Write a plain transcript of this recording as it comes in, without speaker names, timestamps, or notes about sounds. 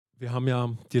Wir haben ja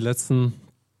die letzten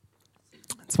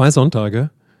 2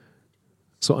 Sonntage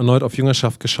so erneut auf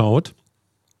Jüngerschaft geschaut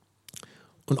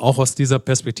und auch aus dieser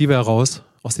Perspektive heraus,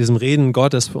 aus diesem Reden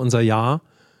Gottes für unser Jahr,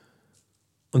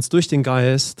 uns durch den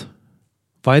Geist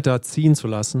weiter ziehen zu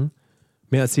lassen,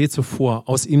 mehr als je zuvor,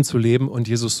 aus ihm zu leben und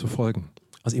Jesus zu folgen,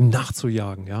 aus ihm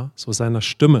nachzujagen, ja, so seiner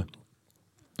Stimme.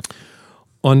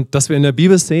 Und dass wir in der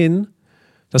Bibel sehen,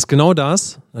 dass genau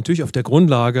das, natürlich auf der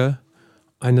Grundlage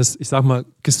eines, ich sag mal,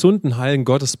 gesunden, heilen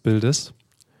Gottesbildes,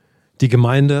 die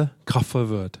Gemeinde kraftvoll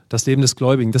wird. Das Leben des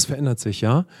Gläubigen, das verändert sich,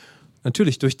 ja.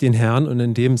 Natürlich durch den Herrn und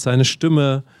indem seine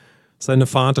Stimme, seine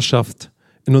Vaterschaft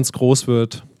in uns groß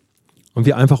wird und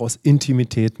wir einfach aus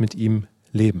Intimität mit ihm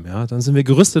leben, ja. Dann sind wir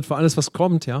gerüstet für alles, was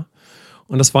kommt, ja.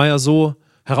 Und das war ja so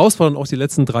herausfordernd auch die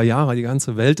letzten 3 Jahre. Die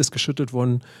ganze Welt ist geschüttelt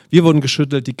worden. Wir wurden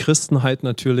geschüttelt, die Christenheit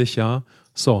natürlich, ja.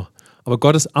 So. Aber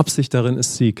Gottes Absicht darin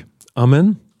ist Sieg.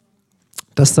 Amen.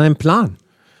 Das ist sein Plan.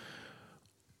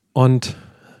 Und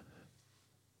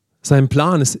sein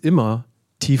Plan ist immer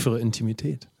tiefere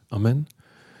Intimität. Amen.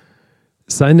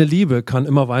 Seine Liebe kann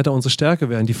immer weiter unsere Stärke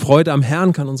werden. Die Freude am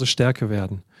Herrn kann unsere Stärke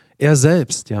werden. Er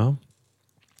selbst, ja.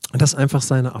 Und das ist einfach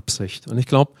seine Absicht. Und ich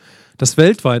glaube, dass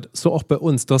weltweit, so auch bei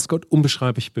uns, dass Gott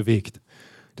unbeschreiblich bewegt.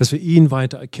 Dass wir ihn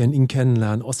weiter erkennen, ihn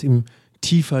kennenlernen, aus ihm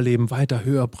tiefer leben, weiter,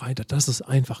 höher, breiter. Das ist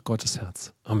einfach Gottes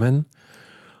Herz. Amen.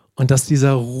 Und dass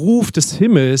dieser Ruf des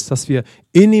Himmels, dass wir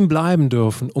in ihm bleiben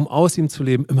dürfen, um aus ihm zu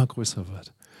leben, immer größer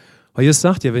wird. Weil Jesus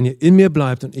sagt ja, wenn ihr in mir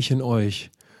bleibt und ich in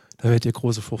euch, dann werdet ihr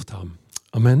große Frucht haben.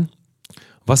 Amen.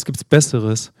 Was gibt es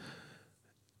Besseres,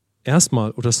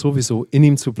 erstmal oder sowieso in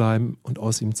ihm zu bleiben und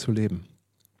aus ihm zu leben?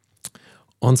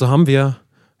 Und so haben wir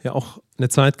ja auch eine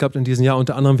Zeit gehabt in diesem Jahr,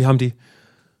 unter anderem, wir haben die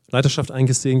Leiterschaft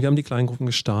eingesegnet, wir haben die Kleingruppen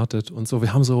gestartet und so.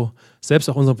 Wir haben so selbst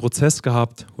auch unseren Prozess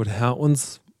gehabt, wo der Herr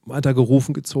uns weiter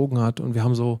gerufen, gezogen hat und wir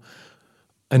haben so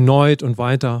erneut und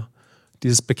weiter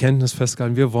dieses Bekenntnis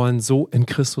festgehalten, wir wollen so in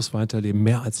Christus weiterleben,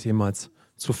 mehr als jemals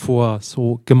zuvor,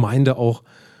 so Gemeinde auch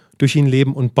durch ihn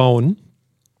leben und bauen.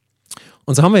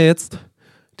 Und so haben wir jetzt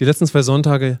die letzten 2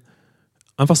 Sonntage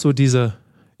einfach so dieses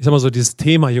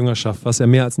Thema Jüngerschaft, was ja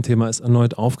mehr als ein Thema ist,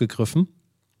 erneut aufgegriffen.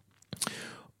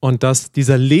 Und dass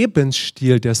dieser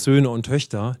Lebensstil der Söhne und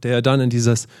Töchter, der ja dann in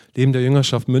dieses Leben der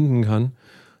Jüngerschaft münden kann,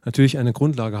 natürlich eine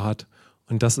Grundlage hat.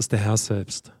 Und das ist der Herr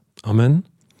selbst. Amen.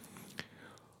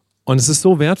 Und es ist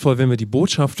so wertvoll, wenn wir die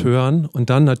Botschaft hören und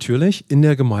dann natürlich in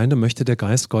der Gemeinde möchte der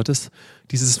Geist Gottes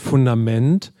dieses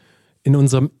Fundament in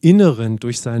unserem Inneren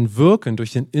durch sein Wirken,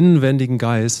 durch den inwendigen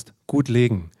Geist gut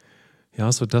legen.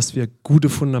 Ja, sodass wir gute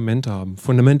Fundamente haben.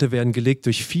 Fundamente werden gelegt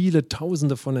durch viele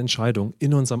Tausende von Entscheidungen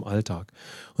in unserem Alltag.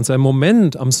 Und so ein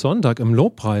Moment am Sonntag im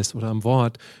Lobpreis oder im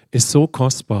Wort ist so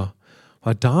kostbar,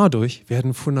 weil dadurch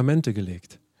werden Fundamente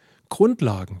gelegt.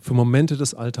 Grundlagen für Momente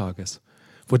des Alltages,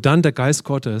 wo dann der Geist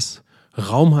Gottes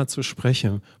Raum hat zu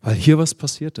sprechen, weil hier was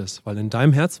passiert ist, weil in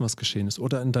deinem Herzen was geschehen ist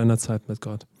oder in deiner Zeit mit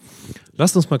Gott.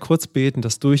 Lasst uns mal kurz beten,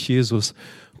 dass durch Jesus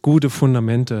gute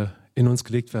Fundamente in uns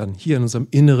gelegt werden. Hier in unserem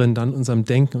Inneren, dann in unserem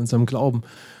Denken, in unserem Glauben,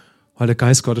 weil der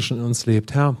Geist Gottes schon in uns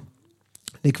lebt. Herr,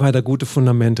 leg weiter gute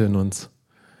Fundamente in uns.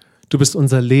 Du bist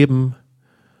unser Leben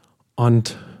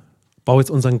und bau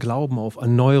jetzt unseren Glauben auf,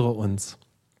 erneuere uns.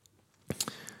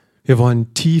 Wir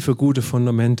wollen tiefe, gute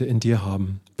Fundamente in dir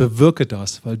haben. Bewirke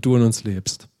das, weil du in uns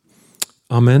lebst.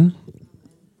 Amen.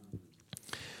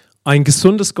 Ein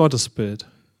gesundes Gottesbild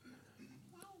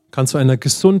kann zu einer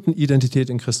gesunden Identität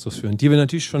in Christus führen, die wir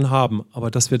natürlich schon haben,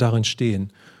 aber dass wir darin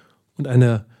stehen. Und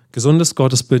ein gesundes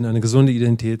Gottesbild, eine gesunde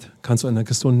Identität kann zu einer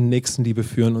gesunden Nächstenliebe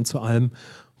führen und zu allem,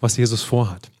 was Jesus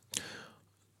vorhat.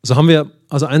 So haben wir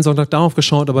also einen Sonntag darauf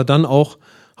geschaut, aber dann auch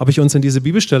habe ich uns in diese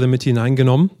Bibelstelle mit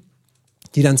hineingenommen,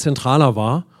 die dann zentraler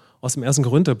war, aus dem 1.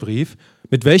 Korintherbrief.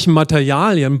 Mit welchen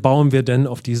Materialien bauen wir denn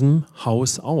auf diesem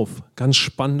Haus auf? Ganz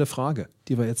spannende Frage,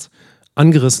 die wir jetzt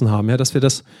angerissen haben, ja, dass wir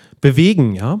das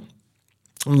bewegen, ja,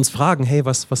 und uns fragen, hey,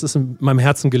 was ist in meinem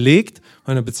Herzen gelegt,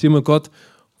 meine Beziehung mit Gott,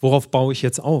 worauf baue ich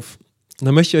jetzt auf? Und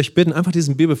dann möchte ich euch bitten, einfach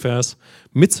diesen Bibelvers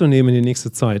mitzunehmen in die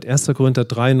nächste Zeit. 1. Korinther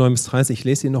 3, 9-30, ich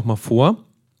lese ihn nochmal vor.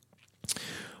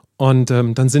 Und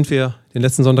dann sind wir den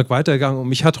letzten Sonntag weitergegangen und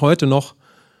mich haben heute noch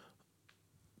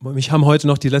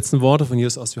die letzten Worte von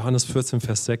Jesus aus Johannes 14,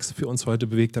 Vers 6 für uns heute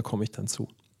bewegt, da komme ich dann zu.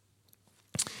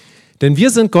 Denn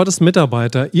wir sind Gottes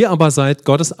Mitarbeiter, ihr aber seid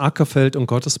Gottes Ackerfeld und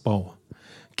Gottes Bau.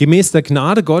 Gemäß der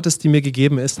Gnade Gottes, die mir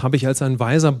gegeben ist, habe ich als ein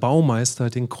weiser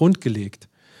Baumeister den Grund gelegt.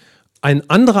 Ein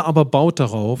anderer aber baut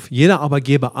darauf, jeder aber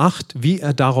gebe Acht, wie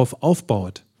er darauf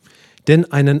aufbaut.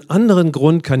 Denn einen anderen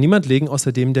Grund kann niemand legen,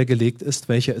 außer dem, der gelegt ist,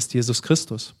 welcher ist Jesus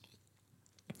Christus.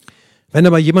 Wenn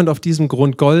aber jemand auf diesem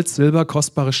Grund Gold, Silber,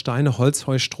 kostbare Steine, Holz,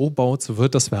 Heu, Stroh baut, so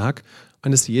wird das Werk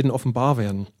eines jeden offenbar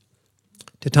werden.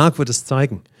 Der Tag wird es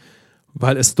zeigen,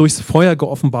 weil es durchs Feuer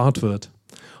geoffenbart wird.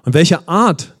 Und welche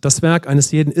Art das Werk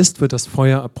eines jeden ist, wird das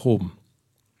Feuer erproben.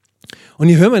 Und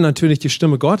hier hören wir natürlich die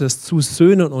Stimme Gottes zu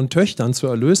Söhnen und Töchtern, zu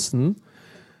Erlösten,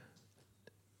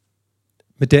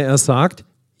 mit der er sagt,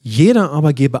 jeder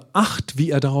aber gebe Acht, wie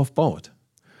er darauf baut.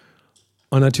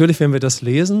 Und natürlich, wenn wir das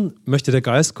lesen, möchte der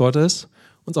Geist Gottes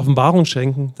uns Offenbarung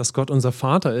schenken, dass Gott unser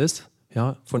Vater ist,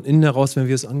 ja, von innen heraus, wenn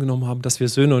wir es angenommen haben, dass wir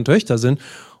Söhne und Töchter sind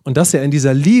und dass er in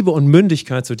dieser Liebe und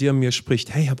Mündigkeit zu dir und mir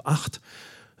spricht, hey, hab Acht,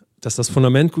 dass das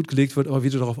Fundament gut gelegt wird, aber wie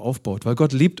du darauf aufbaut, weil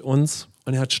Gott liebt uns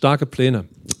und er hat starke Pläne.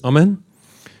 Amen.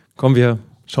 Kommen wir,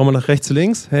 schauen wir nach rechts,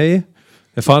 links. Hey,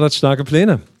 der Vater hat starke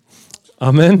Pläne.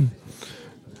 Amen.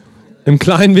 Im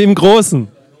Kleinen wie im Großen.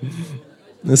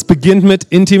 Es beginnt mit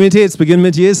Intimität, es beginnt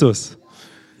mit Jesus.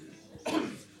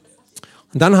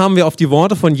 Und dann haben wir auf die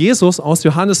Worte von Jesus aus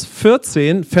Johannes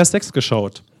 14, Vers 6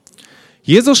 geschaut.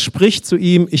 Jesus spricht zu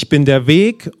ihm, ich bin der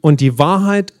Weg und die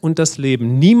Wahrheit und das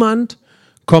Leben. Niemand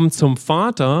kommt zum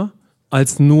Vater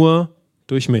als nur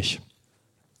durch mich.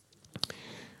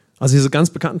 Also diese ganz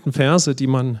bekannten Verse, die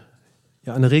man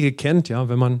ja in der Regel kennt, ja,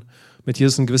 wenn man mit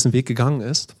Jesus einen gewissen Weg gegangen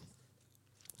ist,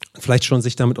 vielleicht schon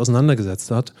sich damit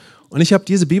auseinandergesetzt hat. Und ich habe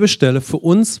diese Bibelstelle für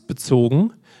uns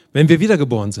bezogen, wenn wir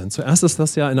wiedergeboren sind. Zuerst ist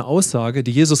das ja eine Aussage,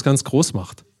 die Jesus ganz groß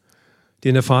macht,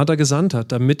 den der Vater gesandt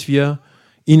hat, damit wir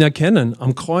ihn erkennen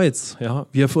am Kreuz, ja,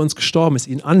 wie er für uns gestorben ist,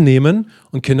 ihn annehmen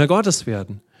und Kinder Gottes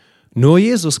werden. Nur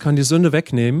Jesus kann die Sünde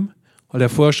wegnehmen, weil er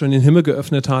vorher schon den Himmel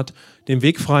geöffnet hat, den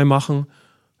Weg frei machen,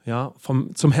 ja,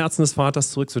 zum Herzen des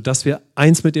Vaters zurück, sodass wir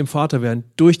eins mit dem Vater werden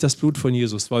durch das Blut von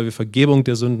Jesus, weil wir Vergebung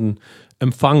der Sünden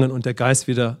empfangen und der Geist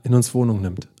wieder in uns Wohnung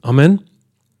nimmt. Amen.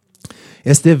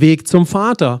 Er ist der Weg zum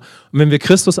Vater. Und wenn wir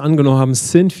Christus angenommen haben,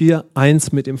 sind wir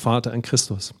eins mit dem Vater in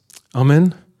Christus.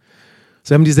 Amen.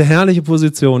 Sie haben diese herrliche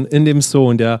Position in dem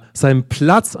Sohn, der seinen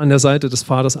Platz an der Seite des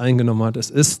Vaters eingenommen hat.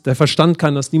 Der Verstand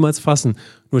kann das niemals fassen,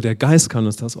 nur der Geist kann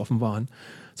uns das offenbaren.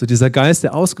 So dieser Geist,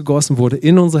 der ausgegossen wurde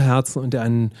in unsere Herzen und der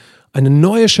eine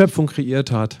neue Schöpfung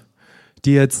kreiert hat,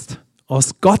 die jetzt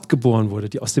aus Gott geboren wurde,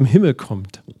 die aus dem Himmel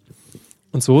kommt.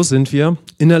 Und so sind wir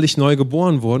innerlich neu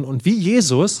geboren worden. Und wie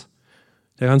Jesus,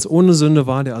 der ganz ohne Sünde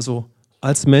war, der also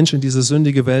als Mensch in diese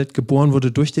sündige Welt geboren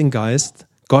wurde durch den Geist,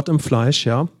 Gott im Fleisch,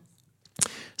 ja,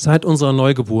 seit unserer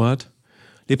Neugeburt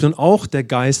lebt nun auch der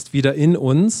Geist wieder in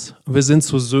uns. Wir sind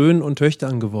zu Söhnen und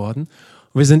Töchtern geworden.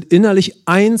 Und wir sind innerlich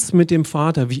eins mit dem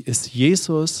Vater, wie es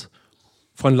Jesus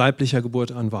von leiblicher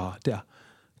Geburt an war. Der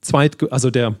zweite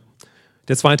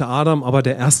Adam, aber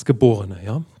der Erstgeborene.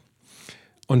 Ja?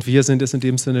 Und wir sind es in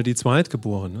dem Sinne die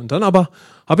Zweitgeborenen. Und dann aber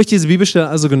habe ich diese Bibelstelle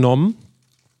also genommen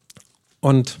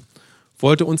und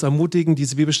wollte uns ermutigen,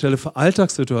 diese Bibelstelle für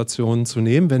Alltagssituationen zu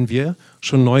nehmen, wenn wir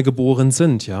schon neu geboren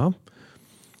sind. Ja?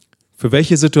 Für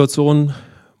welche Situation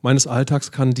meines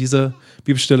Alltags kann diese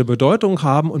Bibelstelle Bedeutung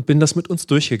haben und bin das mit uns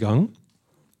durchgegangen,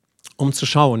 um zu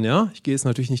schauen. Ja? Ich gehe jetzt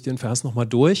natürlich nicht den Vers nochmal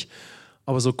durch,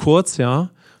 aber so kurz, ja,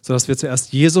 sodass wir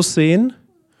zuerst Jesus sehen,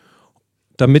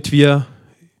 damit wir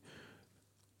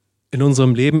in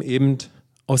unserem Leben eben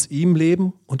aus ihm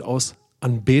leben und aus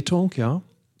Anbetung, ja,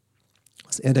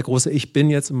 dass er der große Ich Bin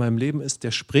jetzt in meinem Leben ist,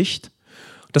 der spricht,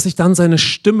 dass ich dann seine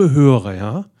Stimme höre,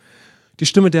 ja, die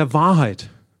Stimme der Wahrheit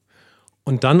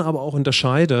und dann aber auch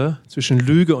unterscheide zwischen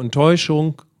Lüge und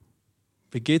Täuschung.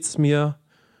 Wie geht es mir?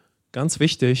 Ganz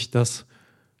wichtig, dass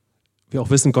wir auch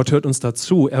wissen, Gott hört uns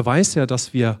dazu. Er weiß ja,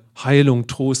 dass wir Heilung,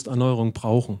 Trost, Erneuerung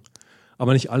brauchen.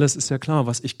 Aber nicht alles ist ja klar.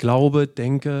 Was ich glaube,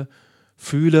 denke,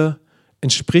 fühle,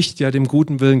 entspricht ja dem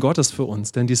guten Willen Gottes für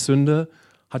uns. Denn die Sünde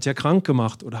hat ja krank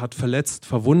gemacht oder hat verletzt,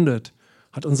 verwundet,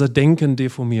 hat unser Denken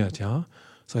deformiert. Ja?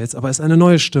 So, jetzt aber ist eine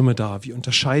neue Stimme da. Wie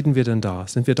unterscheiden wir denn da?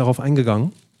 Sind wir darauf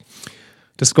eingegangen?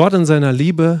 Dass Gott in seiner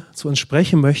Liebe zu uns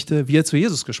sprechen möchte, wie er zu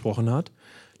Jesus gesprochen hat.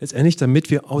 Letztendlich, damit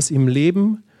wir aus ihm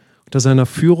leben, unter seiner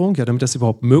Führung, ja, damit das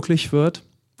überhaupt möglich wird,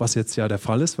 was jetzt ja der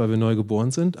Fall ist, weil wir neu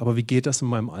geboren sind. Aber wie geht das in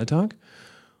meinem Alltag?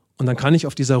 Und dann kann ich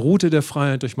auf dieser Route der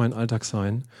Freiheit durch meinen Alltag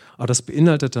sein. Aber das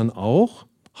beinhaltet dann auch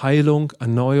Heilung,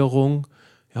 Erneuerung,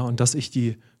 ja, und dass ich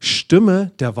die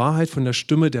Stimme der Wahrheit von der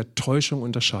Stimme der Täuschung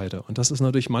unterscheide. Und das ist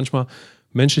natürlich manchmal,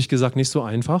 menschlich gesagt, nicht so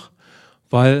einfach,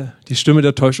 weil die Stimme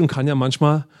der Täuschung kann ja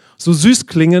manchmal so süß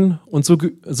klingen und so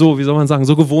wie soll man sagen,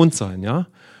 so gewohnt sein. Ja?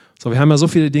 So, wir haben ja so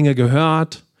viele Dinge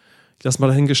gehört, ich lasse mal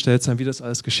dahingestellt sein, wie das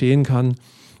alles geschehen kann.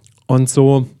 Und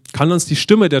so kann uns die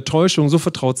Stimme der Täuschung so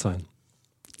vertraut sein.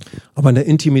 Aber in der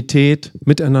Intimität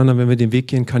miteinander, wenn wir den Weg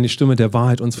gehen, kann die Stimme der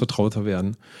Wahrheit uns vertrauter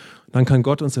werden. Und dann kann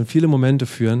Gott uns in viele Momente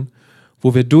führen,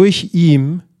 wo wir durch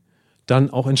ihn dann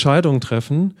auch Entscheidungen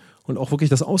treffen und auch wirklich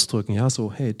das ausdrücken. Ja,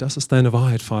 so, hey, das ist deine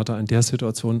Wahrheit, Vater, in der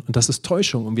Situation. Und das ist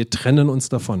Täuschung und wir trennen uns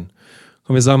davon.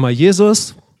 Und wir sagen mal,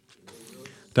 Jesus,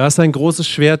 Da ist ein großes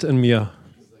Schwert in mir.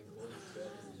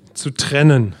 Zu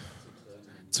trennen,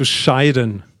 zu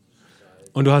scheiden.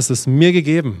 Und du hast es mir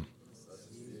gegeben.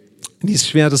 Dieses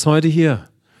Schwert ist heute hier.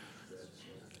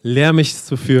 Lehr mich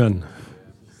zu führen.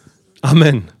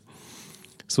 Amen.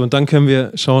 So, und dann können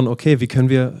wir schauen, okay, wie können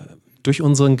wir durch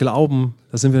unseren Glauben,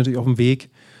 da sind wir natürlich auf dem Weg,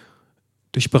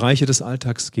 durch Bereiche des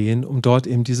Alltags gehen, um dort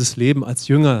eben dieses Leben als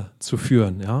Jünger zu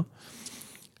führen. Ja? Und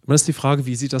dann ist die Frage,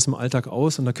 wie sieht das im Alltag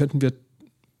aus? Und da könnten wir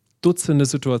Dutzende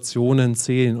Situationen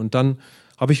zählen. Und dann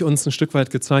habe ich uns ein Stück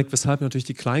weit gezeigt, weshalb natürlich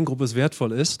die Kleingruppe es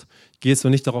wertvoll ist. Ich gehe jetzt noch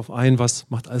nicht darauf ein, was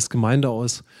macht alles Gemeinde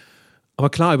aus.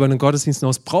 Aber klar, über einen Gottesdienst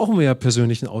hinaus brauchen wir ja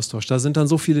persönlichen Austausch. Da sind dann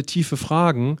so viele tiefe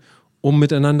Fragen, um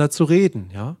miteinander zu reden,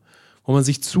 ja? Wo man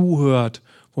sich zuhört,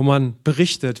 wo man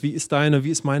berichtet, wie ist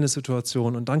meine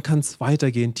Situation. Und dann kann es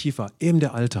weitergehen, tiefer, eben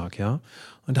der Alltag. Ja?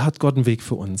 Und da hat Gott einen Weg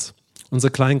für uns.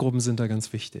 Unsere Kleingruppen sind da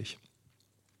ganz wichtig.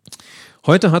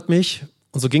 Heute hat mich,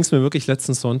 und so ging es mir wirklich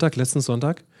letzten Sonntag,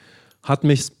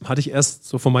 hatte ich erst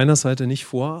so von meiner Seite nicht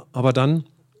vor, aber dann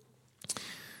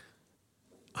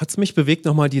hat es mich bewegt,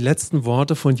 nochmal die letzten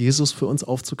Worte von Jesus für uns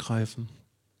aufzugreifen.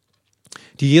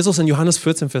 Die Jesus in Johannes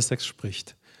 14, Vers 6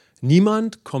 spricht.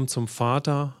 Niemand kommt zum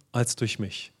Vater als durch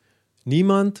mich.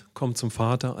 Niemand kommt zum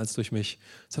Vater als durch mich.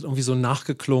 Es hat irgendwie so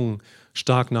nachgeklungen,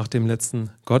 stark nach dem letzten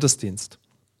Gottesdienst.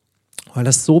 Weil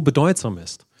das so bedeutsam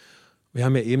ist. Wir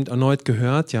haben ja eben erneut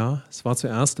gehört, ja, es war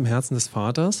zuerst im Herzen des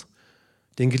Vaters,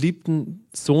 den geliebten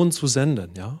Sohn zu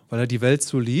senden, ja, weil er die Welt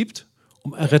so liebt,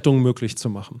 um Errettung möglich zu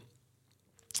machen.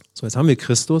 So, jetzt haben wir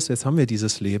Christus, jetzt haben wir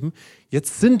dieses Leben,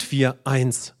 jetzt sind wir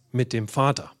eins mit dem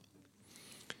Vater.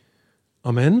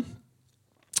 Amen.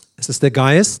 Es ist der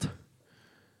Geist,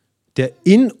 der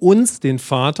in uns den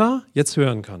Vater jetzt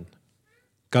hören kann.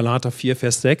 Galater 4,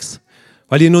 Vers 6.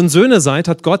 Weil ihr nun Söhne seid,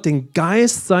 hat Gott den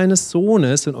Geist seines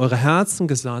Sohnes in eure Herzen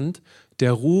gesandt,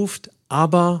 der ruft,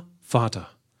 aber Vater.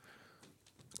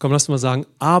 Komm, lass mal sagen,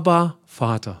 aber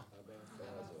Vater.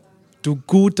 Du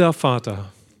guter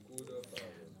Vater.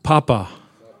 Papa.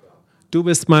 Du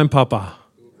bist mein Papa.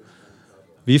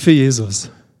 Wie für Jesus.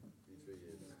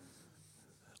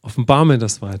 Offenbar mir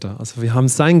das weiter. Also wir haben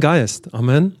seinen Geist.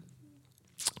 Amen.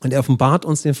 Und er offenbart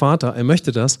uns den Vater. Er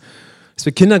möchte das, dass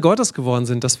wir Kinder Gottes geworden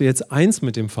sind, dass wir jetzt eins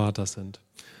mit dem Vater sind.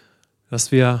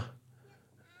 Dass wir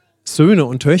Söhne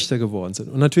und Töchter geworden sind.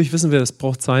 Und natürlich wissen wir, es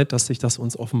braucht Zeit, dass sich das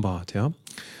uns offenbart. Ja?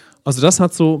 Also das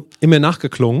hat so in mir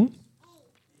nachgeklungen.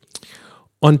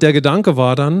 Und der Gedanke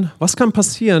war dann, was kann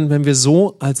passieren, wenn wir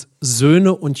so als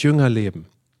Söhne und Jünger leben?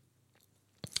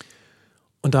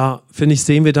 Und da, finde ich,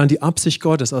 sehen wir dann die Absicht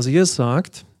Gottes. Also Jesus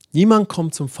sagt, niemand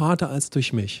kommt zum Vater als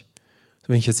durch mich.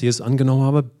 Wenn ich jetzt Jesus angenommen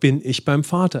habe, bin ich beim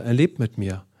Vater, er lebt mit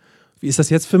mir. Wie ist das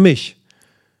jetzt für mich,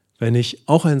 wenn ich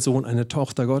auch ein Sohn, eine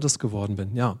Tochter Gottes geworden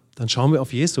bin? Ja, dann schauen wir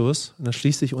auf Jesus und dann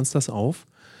schließt sich uns das auf.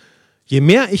 Je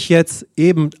mehr ich jetzt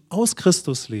eben aus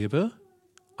Christus lebe,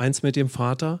 eins mit dem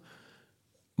Vater,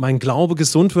 mein Glaube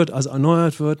gesund wird, also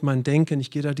erneuert wird, mein Denken,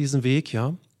 ich gehe da diesen Weg, ja.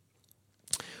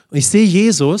 Und ich sehe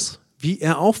Jesus, wie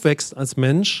er aufwächst als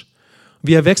Mensch,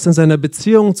 wie er wächst in seiner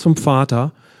Beziehung zum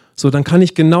Vater, so dann kann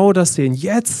ich genau das sehen.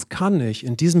 Jetzt kann ich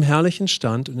in diesem herrlichen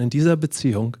Stand und in dieser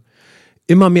Beziehung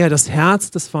immer mehr das Herz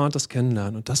des Vaters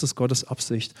kennenlernen. Und das ist Gottes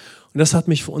Absicht. Und das hat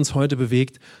mich für uns heute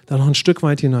bewegt, da noch ein Stück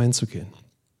weit hineinzugehen.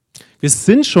 Wir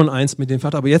sind schon eins mit dem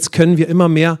Vater, aber jetzt können wir immer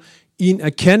mehr ihn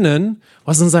erkennen,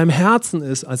 was in seinem Herzen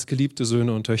ist als geliebte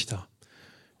Söhne und Töchter.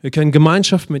 Wir können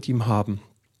Gemeinschaft mit ihm haben.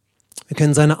 Wir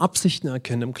können seine Absichten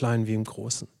erkennen, im Kleinen wie im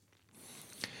Großen.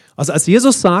 Also als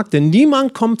Jesus sagt, denn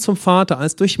niemand kommt zum Vater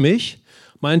als durch mich,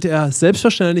 meinte er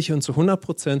selbstverständlich und zu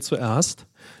 100% zuerst,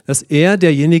 dass er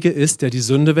derjenige ist, der die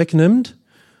Sünde wegnimmt,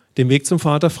 den Weg zum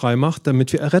Vater freimacht,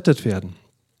 damit wir errettet werden.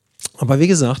 Aber wie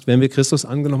gesagt, wenn wir Christus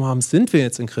angenommen haben, sind wir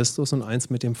jetzt in Christus und eins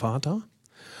mit dem Vater.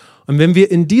 Und wenn wir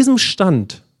in diesem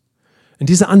Stand, in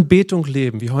dieser Anbetung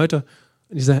leben, wie heute,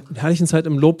 in dieser herrlichen Zeit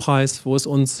im Lobpreis, wo es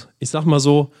uns, ich sag mal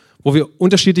so, wo wir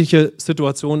unterschiedliche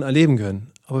Situationen erleben können.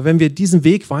 Aber wenn wir diesen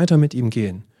Weg weiter mit ihm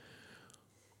gehen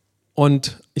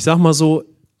und ich sag mal so,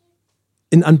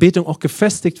 in Anbetung auch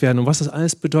gefestigt werden und was das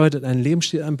alles bedeutet, einen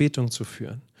Lebensstil der Anbetung zu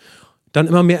führen, dann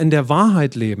immer mehr in der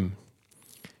Wahrheit leben,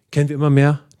 können wir immer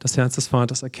mehr das Herz des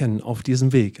Vaters erkennen auf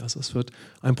diesem Weg. Also es wird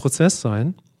ein Prozess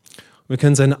sein. Wir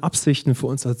können seine Absichten für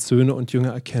uns als Söhne und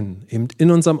Jünger erkennen, eben in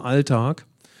unserem Alltag,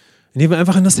 indem wir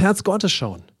einfach in das Herz Gottes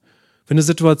schauen. Wenn eine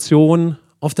Situation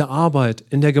auf der Arbeit,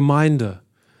 in der Gemeinde,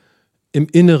 im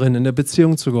Inneren, in der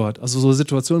Beziehung zu Gott, also so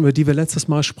Situationen, über die wir letztes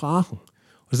Mal sprachen,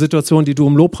 oder Situationen, die du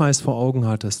im Lobpreis vor Augen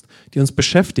hattest, die uns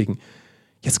beschäftigen.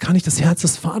 Jetzt kann ich das Herz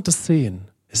des Vaters sehen.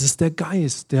 Es ist der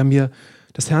Geist, der mir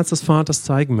das Herz des Vaters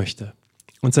zeigen möchte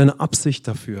und seine Absicht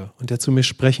dafür und der zu mir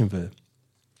sprechen will.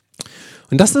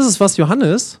 Und das ist es, was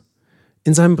Johannes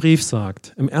in seinem Brief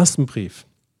sagt, im ersten Brief.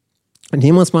 Und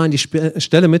nehmen wir uns mal in die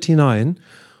Stelle mit hinein.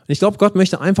 Und ich glaube, Gott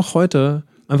möchte einfach heute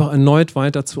erneut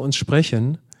weiter zu uns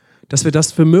sprechen, dass wir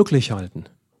das für möglich halten.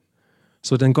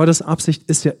 So, denn Gottes Absicht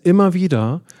ist ja immer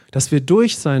wieder, dass wir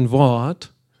durch sein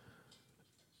Wort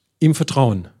ihm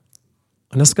vertrauen.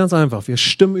 Und das ist ganz einfach. Wir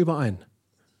stimmen überein.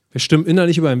 Wir stimmen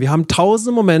innerlich überein. Wir haben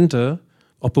tausende Momente,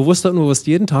 auch bewusst und unbewusst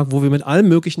jeden Tag, wo wir mit allem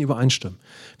Möglichen übereinstimmen.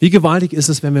 Wie gewaltig ist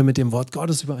es, wenn wir mit dem Wort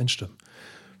Gottes übereinstimmen?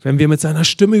 Wenn wir mit seiner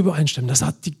Stimme übereinstimmen. Das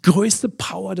hat die größte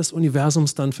Power des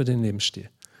Universums dann für den Lebensstil.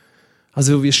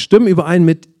 Also wir stimmen überein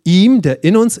mit ihm, der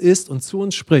in uns ist und zu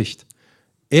uns spricht.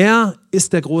 Er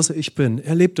ist der große Ich Bin.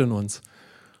 Er lebt in uns.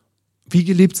 Wie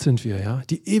geliebt sind wir, ja?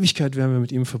 Die Ewigkeit werden wir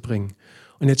mit ihm verbringen.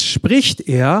 Und jetzt spricht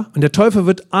er und der Teufel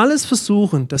wird alles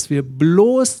versuchen, dass wir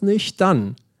bloß nicht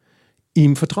dann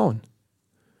ihm vertrauen.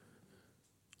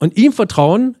 Und ihm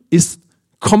vertrauen ist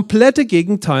komplette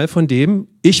Gegenteil von dem,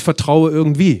 ich vertraue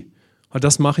irgendwie. Weil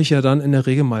das mache ich ja dann in der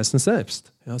Regel meistens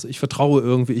selbst. Ja, also ich vertraue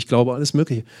irgendwie, ich glaube alles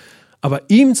Mögliche. Aber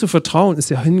ihm zu vertrauen ist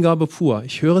ja Hingabe pur.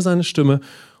 Ich höre seine Stimme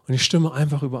und ich stimme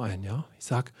einfach überein. Ja? Ich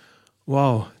sage,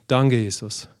 wow, danke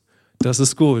Jesus. Das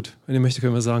ist gut. Wenn ihr möchtet,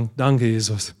 können wir sagen, danke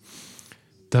Jesus.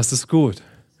 Das ist gut.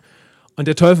 Und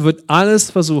der Teufel wird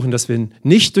alles versuchen, dass wir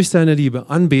nicht durch seine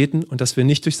Liebe anbeten und dass wir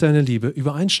nicht durch seine Liebe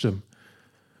übereinstimmen.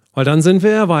 Weil dann sind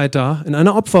wir ja weiter in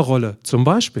einer Opferrolle zum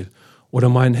Beispiel. Oder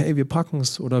meinen, hey, wir packen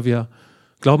es oder wir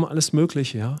glauben alles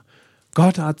Mögliche. Ja?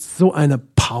 Gott hat so eine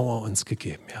Power uns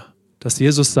gegeben, ja? Dass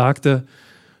Jesus sagte,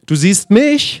 du siehst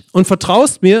mich und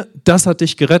vertraust mir, das hat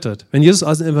dich gerettet. Wenn Jesus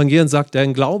aus dem Evangelium sagt,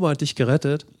 dein Glaube hat dich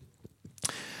gerettet,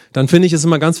 dann finde ich es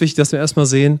immer ganz wichtig, dass wir erstmal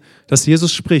sehen, dass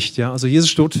Jesus spricht. Ja? Also Jesus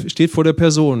steht vor der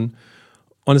Person.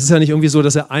 Und es ist ja nicht irgendwie so,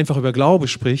 dass er einfach über Glaube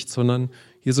spricht, sondern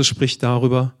Jesus spricht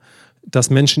darüber, dass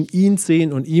Menschen ihn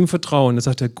sehen und ihm vertrauen. Da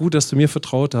sagt er, gut, dass du mir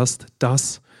vertraut hast.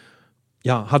 Das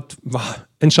war ein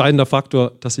entscheidender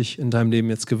Faktor, dass ich in deinem Leben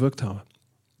jetzt gewirkt habe.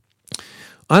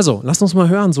 Also, lass uns mal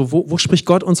hören, so, wo spricht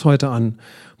Gott uns heute an?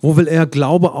 Wo will er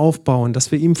Glaube aufbauen,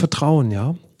 dass wir ihm vertrauen,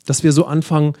 ja? Dass wir so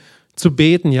anfangen zu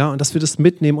beten, ja? Und dass wir das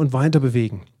mitnehmen und weiter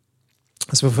bewegen.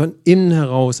 Dass wir von innen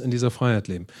heraus in dieser Freiheit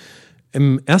leben.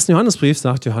 Im 1. Johannesbrief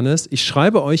sagt Johannes, ich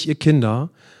schreibe euch, ihr Kinder,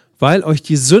 weil euch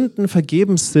die Sünden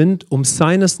vergeben sind, um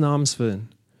seines Namens willen.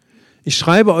 Ich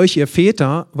schreibe euch, ihr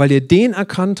Väter, weil ihr den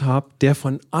erkannt habt, der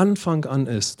von Anfang an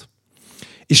ist.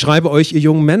 Ich schreibe euch, ihr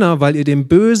jungen Männer, weil ihr den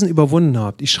Bösen überwunden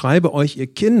habt. Ich schreibe euch, ihr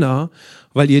Kinder,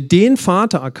 weil ihr den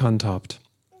Vater erkannt habt.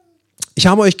 Ich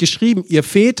habe euch geschrieben, ihr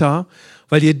Väter,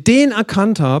 weil ihr den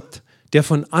erkannt habt, der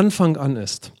von Anfang an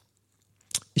ist.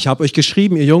 Ich habe euch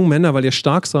geschrieben, ihr jungen Männer, weil ihr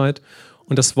stark seid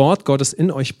und das Wort Gottes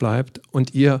in euch bleibt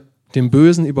und ihr den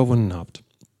Bösen überwunden habt.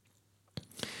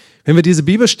 Wenn wir diese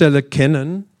Bibelstelle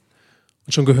kennen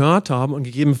und schon gehört haben und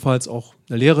gegebenenfalls auch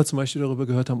eine Lehre zum Beispiel darüber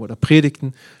gehört haben oder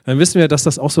Predigten, dann wissen wir, dass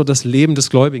das auch so das Leben des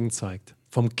Gläubigen zeigt.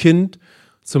 Vom Kind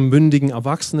zum mündigen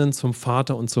Erwachsenen, zum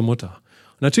Vater und zur Mutter.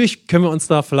 Und natürlich können wir uns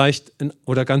da vielleicht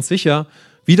oder ganz sicher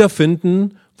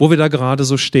wiederfinden, wo wir da gerade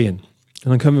so stehen. Und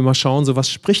dann können wir mal schauen, so was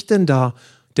spricht denn da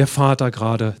der Vater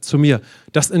gerade zu mir?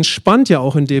 Das entspannt ja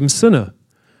auch in dem Sinne.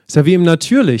 Ist ja wie im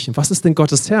Natürlichen. Was ist denn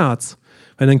Gottes Herz,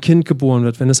 wenn ein Kind geboren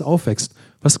wird, wenn es aufwächst?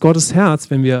 Was ist Gottes Herz,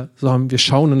 wenn wir sagen, wir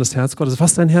schauen in das Herz Gottes?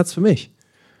 Was ist dein Herz für mich?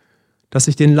 Dass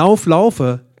ich den Lauf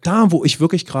laufe, da wo ich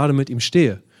wirklich gerade mit ihm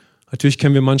stehe. Natürlich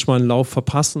können wir manchmal einen Lauf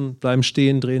verpassen, bleiben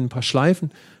stehen, drehen ein paar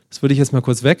Schleifen. Das würde ich jetzt mal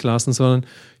kurz weglassen, sondern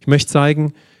ich möchte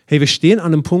zeigen, hey, wir stehen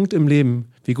an einem Punkt im Leben.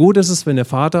 Wie gut ist es, wenn der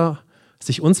Vater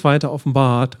sich uns weiter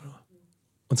offenbart,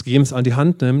 uns gegebenenfalls an die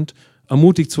Hand nimmt,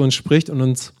 ermutigt zu uns spricht und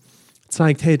uns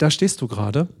zeigt, hey, da stehst du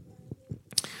gerade,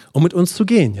 um mit uns zu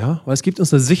gehen, ja, weil es gibt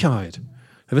uns eine Sicherheit.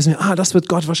 Da wissen wir, das wird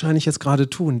Gott wahrscheinlich jetzt gerade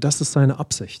tun, das ist seine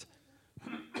Absicht.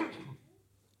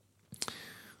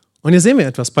 Und hier sehen wir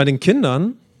etwas bei den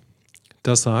Kindern,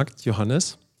 da sagt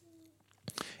Johannes,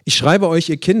 ich schreibe euch,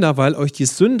 ihr Kinder, weil euch die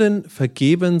Sünden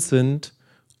vergeben sind,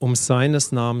 um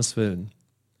seines Namens willen.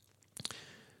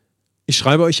 Ich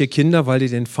schreibe euch, ihr Kinder, weil ihr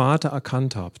den Vater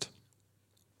erkannt habt.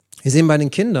 Wir sehen bei den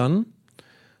Kindern,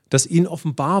 dass ihnen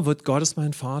offenbar wird, Gott ist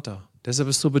mein Vater. Deshalb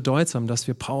ist es so bedeutsam, dass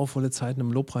wir powervolle Zeiten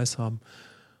im Lobpreis haben.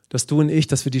 Dass du und ich,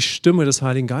 dass wir die Stimme des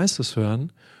Heiligen Geistes hören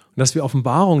und dass wir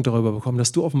Offenbarung darüber bekommen,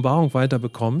 dass du Offenbarung weiter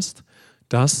bekommst,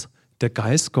 dass der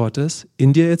Geist Gottes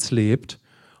in dir jetzt lebt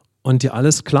und dir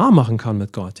alles klar machen kann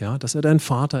mit Gott, ja? Dass er dein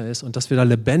Vater ist und dass wir da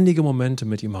lebendige Momente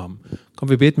mit ihm haben. Komm,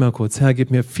 wir beten mal kurz. Herr, gib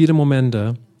mir viele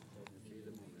Momente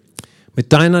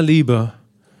mit deiner Liebe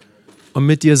und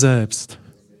mit dir selbst.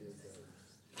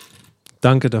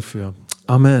 Danke dafür.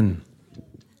 Amen.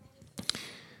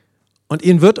 Und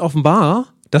ihnen wird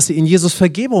offenbar, dass sie in Jesus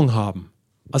Vergebung haben.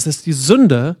 Also dass die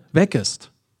Sünde weg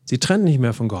ist. Sie trennt nicht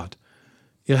mehr von Gott.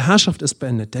 Ihre Herrschaft ist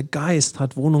beendet. Der Geist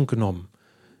hat Wohnung genommen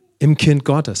im Kind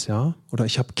Gottes, ja? Oder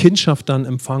ich habe Kindschaft dann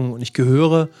empfangen und ich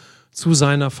gehöre zu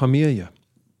seiner Familie.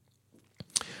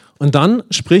 Und dann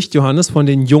spricht Johannes von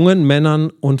den jungen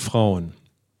Männern und Frauen.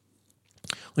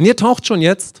 Und hier taucht schon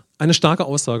jetzt eine starke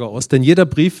Aussage aus, denn jeder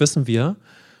Brief, wissen wir,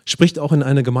 spricht auch in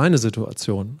eine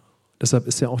Gemeindesituation. Deshalb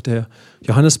ist ja auch der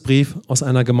Johannesbrief aus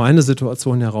einer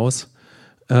Gemeindesituation heraus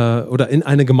oder in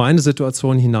eine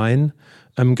Gemeindesituation hinein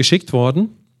geschickt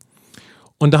worden.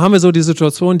 Und da haben wir so die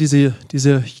Situation, diese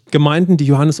Gemeinden, die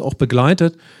Johannes auch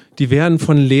begleitet, die werden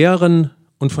von Lehren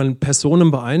und von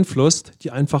Personen beeinflusst,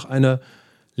 die einfach eine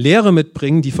Lehre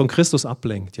mitbringen, die von Christus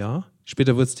ablenkt. Ja?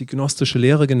 Später wird es die gnostische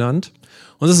Lehre genannt.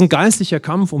 Und es ist ein geistlicher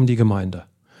Kampf um die Gemeinde.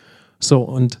 So,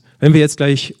 und wenn wir jetzt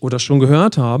gleich oder schon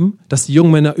gehört haben, dass die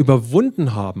jungen Männer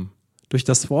überwunden haben durch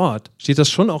das Wort, steht das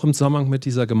schon auch im Zusammenhang mit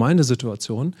dieser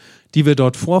Gemeindesituation, die wir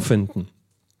dort vorfinden.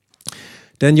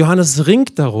 Denn Johannes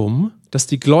ringt darum, dass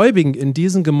die Gläubigen in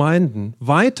diesen Gemeinden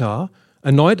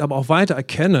erneut, aber auch weiter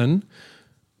erkennen,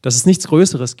 dass es nichts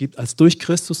Größeres gibt, als durch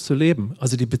Christus zu leben.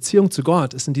 Also die Beziehung zu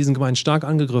Gott ist in diesen Gemeinden stark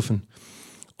angegriffen.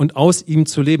 Und aus ihm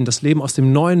zu leben, das Leben aus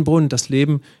dem neuen Bund, das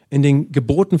Leben in den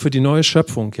Geboten für die neue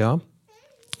Schöpfung, ja,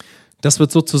 das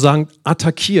wird sozusagen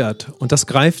attackiert. Und das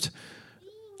greift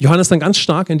Johannes dann ganz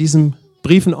stark in diesen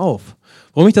Briefen auf.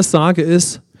 Warum ich das sage,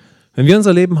 ist, wenn wir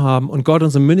unser Leben haben und Gott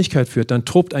unsere Mündigkeit führt, dann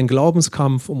tobt ein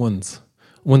Glaubenskampf um uns.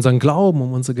 Um unseren Glauben,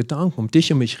 um unsere Gedanken, um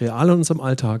dich und mich, real in unserem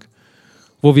Alltag.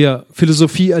 Wo wir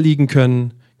Philosophie erliegen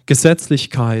können,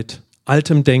 Gesetzlichkeit,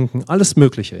 altem Denken, alles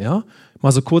Mögliche, ja?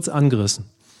 Mal so kurz angerissen.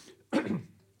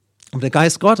 Und der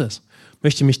Geist Gottes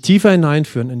möchte mich tiefer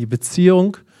hineinführen in die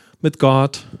Beziehung mit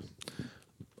Gott,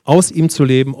 aus ihm zu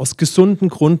leben, aus gesunden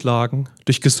Grundlagen,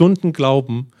 durch gesunden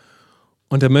Glauben.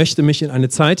 Und er möchte mich in eine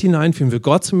Zeit hineinführen, wie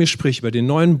Gott zu mir spricht, über den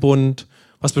neuen Bund.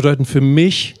 Was bedeuten für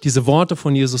mich diese Worte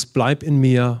von Jesus, bleib in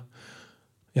mir,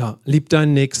 ja, lieb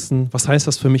deinen Nächsten. Was heißt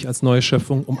das für mich als neue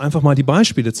Schöpfung? Um einfach mal die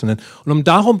Beispiele zu nennen. Und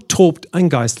darum tobt ein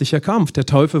geistlicher Kampf. Der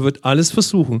Teufel wird alles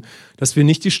versuchen, dass wir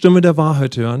nicht die Stimme der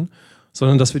Wahrheit hören,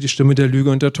 sondern dass wir die Stimme der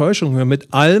Lüge und der Täuschung hören.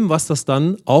 Mit allem, was das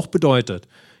dann auch bedeutet.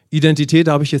 Identität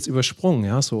habe ich jetzt übersprungen.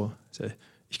 Ja, so.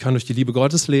 Ich kann durch die Liebe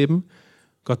Gottes leben.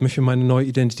 Gott möchte mir meine neue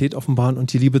Identität offenbaren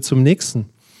und die Liebe zum Nächsten.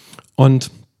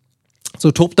 Und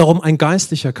so tobt darum ein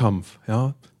geistlicher Kampf,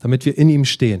 ja, damit wir in ihm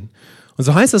stehen. Und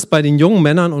so heißt es bei den jungen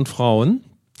Männern und Frauen,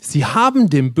 sie haben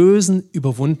den Bösen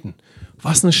überwunden.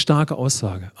 Was eine starke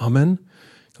Aussage. Amen.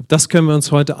 Ich glaube, das können wir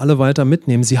uns heute alle weiter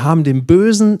mitnehmen. Sie haben den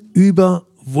Bösen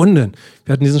überwunden.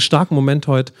 Wir hatten diesen starken Moment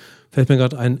heute, fällt mir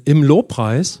gerade ein, im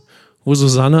Lobpreis, wo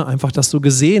Susanne einfach das so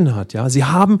gesehen hat. Ja? Sie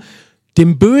haben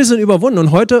den Bösen überwunden.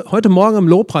 Und heute Morgen im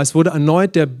Lobpreis wurde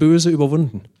erneut der Böse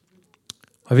überwunden.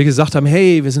 Weil wir gesagt haben,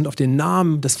 hey, wir sind auf den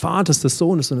Namen des Vaters, des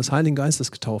Sohnes und des Heiligen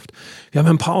Geistes getauft. Wir haben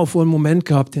einen powervollen Moment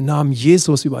gehabt, den Namen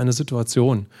Jesus über eine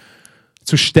Situation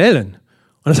zu stellen.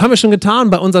 Und das haben wir schon getan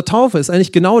bei unserer Taufe. Ist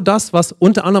eigentlich genau das, was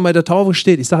unter anderem bei der Taufe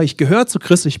steht. Ich sage, ich gehöre zu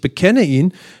Christus, ich bekenne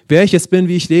ihn, wer ich jetzt bin,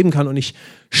 wie ich leben kann. Und ich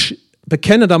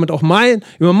bekenne damit auch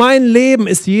über mein Leben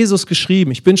ist Jesus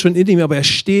geschrieben. Ich bin schon in ihm, aber er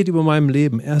steht über meinem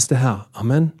Leben. Er ist der Herr.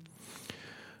 Amen.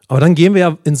 Aber dann gehen wir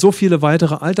ja in so viele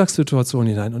weitere Alltagssituationen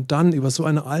hinein und dann über so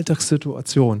eine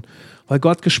Alltagssituation, weil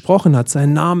Gott gesprochen hat,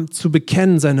 seinen Namen zu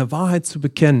bekennen, seine Wahrheit zu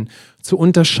bekennen, zu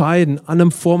unterscheiden an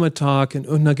einem Vormittag, in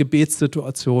irgendeiner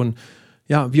Gebetssituation,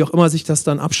 ja, wie auch immer sich das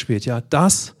dann abspielt. Ja,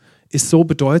 das ist so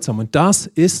bedeutsam und das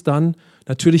ist dann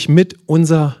natürlich mit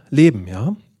unser Leben.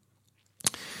 Ja.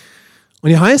 Und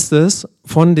hier heißt es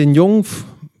von den jungen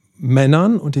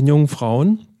Männern und den jungen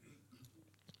Frauen,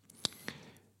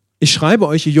 ich schreibe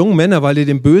euch, ihr jungen Männer, weil ihr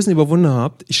den Bösen überwunden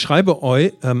habt. Ich schreibe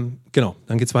euch, dann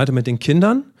geht es weiter mit den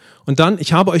Kindern. Und dann,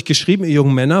 ich habe euch geschrieben, ihr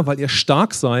jungen Männer, weil ihr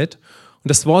stark seid und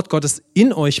das Wort Gottes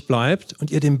in euch bleibt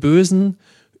und ihr den Bösen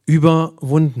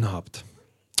überwunden habt.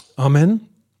 Amen.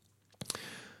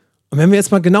 Und wenn wir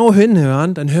jetzt mal genau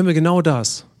hinhören, dann hören wir genau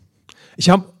das. Ich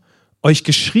habe euch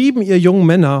geschrieben, ihr jungen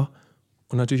Männer,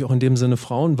 und natürlich auch in dem Sinne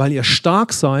Frauen, weil ihr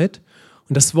stark seid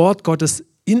und das Wort Gottes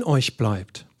in euch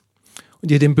bleibt. Und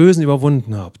ihr den Bösen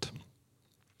überwunden habt.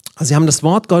 Also sie haben das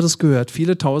Wort Gottes gehört,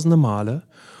 viele tausende Male,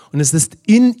 und es ist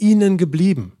in ihnen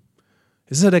geblieben.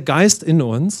 Es ist ja der Geist in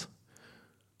uns.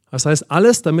 Das heißt,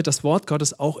 alles, damit das Wort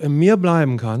Gottes auch in mir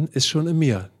bleiben kann, ist schon in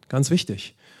mir. Ganz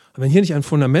wichtig. Aber wenn hier nicht ein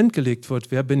Fundament gelegt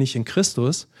wird, wer bin ich in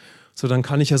Christus, so dann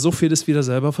kann ich ja so vieles wieder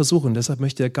selber versuchen. Deshalb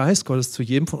möchte der Geist Gottes zu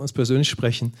jedem von uns persönlich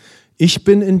sprechen. Ich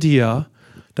bin in dir,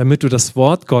 damit du das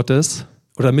Wort Gottes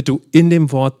oder damit du in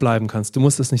dem Wort bleiben kannst. Du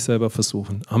musst es nicht selber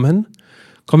versuchen. Amen.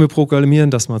 Komm, wir proklamieren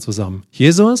das mal zusammen.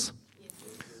 Jesus,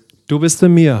 du bist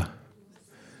in mir.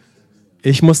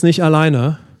 Ich muss nicht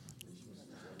alleine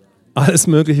alles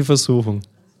Mögliche versuchen,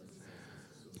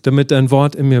 damit dein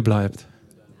Wort in mir bleibt.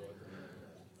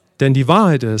 Denn die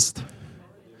Wahrheit ist,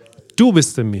 du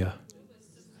bist in mir.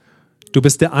 Du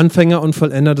bist der Anfänger und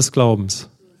Vollender des Glaubens.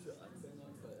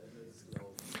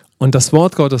 Und das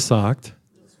Wort Gottes sagt,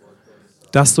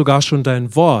 dass sogar schon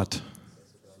dein Wort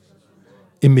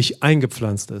in mich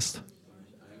eingepflanzt ist.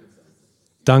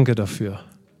 Danke dafür.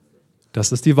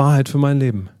 Das ist die Wahrheit für mein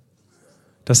Leben.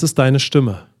 Das ist deine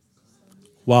Stimme.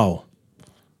 Wow.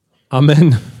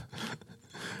 Amen.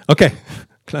 Okay,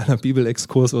 kleiner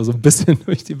Bibelexkurs oder so ein bisschen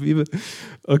durch die Bibel.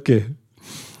 Okay.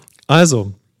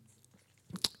 Also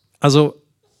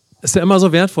ist ja immer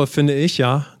so wertvoll, finde ich,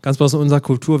 ja, ganz besonders in unserer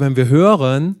Kultur, wenn wir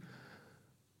hören,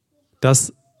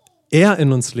 dass er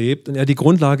in uns lebt und er die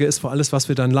Grundlage ist für alles, was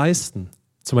wir dann leisten.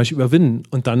 Zum Beispiel überwinden.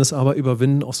 Und dann ist aber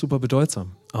Überwinden auch super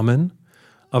bedeutsam. Amen.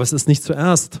 Aber es ist nicht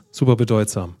zuerst super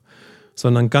bedeutsam,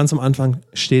 sondern ganz am Anfang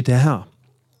steht der Herr.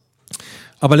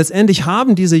 Aber letztendlich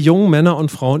haben diese jungen Männer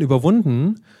und Frauen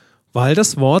überwunden, weil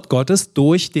das Wort Gottes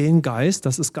durch den Geist,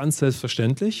 das ist ganz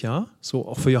selbstverständlich, ja, so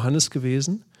auch für Johannes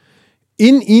gewesen,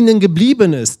 in ihnen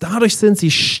geblieben ist. Dadurch sind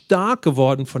sie stark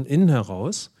geworden von innen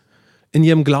heraus, in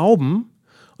ihrem Glauben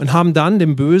und haben dann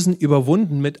den Bösen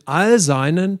überwunden mit all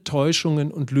seinen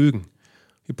Täuschungen und Lügen.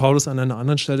 Wie Paulus an einer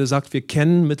anderen Stelle sagt, wir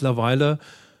kennen mittlerweile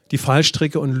die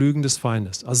Fallstricke und Lügen des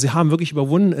Feindes. Also sie haben wirklich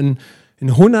überwunden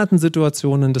in hunderten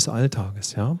Situationen des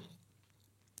Alltages. Ja?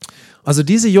 Also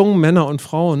diese jungen Männer und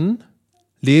Frauen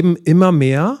leben immer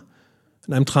mehr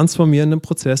in einem transformierenden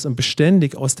Prozess und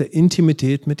beständig aus der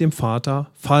Intimität mit dem Vater,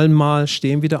 fallen mal,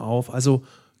 stehen wieder auf, also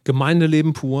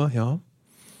Gemeindeleben pur, ja,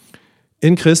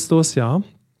 in Christus, ja.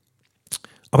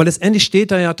 Aber letztendlich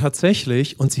steht da ja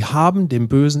tatsächlich, und sie haben den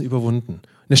Bösen überwunden.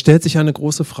 Und es stellt sich eine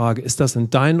große Frage, ist das in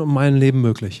deinem und meinem Leben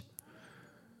möglich?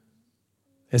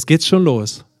 Jetzt geht's schon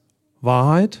los.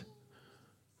 Wahrheit,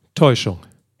 Täuschung.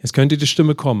 Jetzt könnte die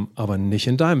Stimme kommen, aber nicht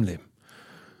in deinem Leben.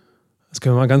 Das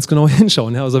können wir mal ganz genau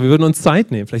hinschauen. Ja? Also wir würden uns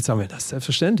Zeit nehmen. Vielleicht sagen wir, das ist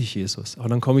selbstverständlich, Jesus. Aber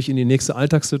dann komme ich in die nächste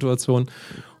Alltagssituation. Und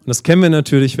das kennen wir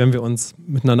natürlich, wenn wir uns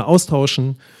miteinander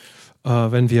austauschen,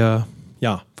 wenn wir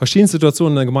verschiedene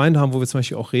Situationen in der Gemeinde haben, wo wir zum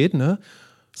Beispiel auch reden. Ne?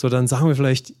 So, dann sagen wir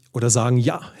vielleicht oder sagen,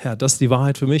 ja, Herr, das ist die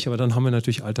Wahrheit für mich. Aber dann haben wir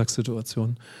natürlich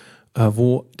Alltagssituationen,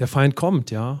 wo der Feind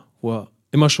kommt, ja, wo er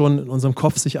immer schon in unserem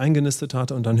Kopf sich eingenistet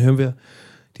hat. Und dann hören wir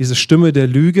diese Stimme der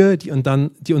Lüge, die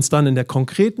uns dann in der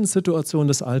konkreten Situation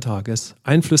des Alltages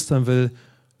einflüstern will,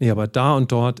 nee, aber da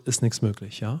und dort ist nichts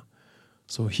möglich, ja.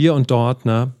 So hier und dort,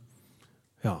 ne,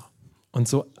 ja. Und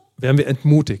so werden wir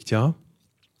entmutigt, ja.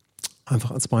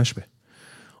 Einfach als Beispiel.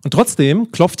 Und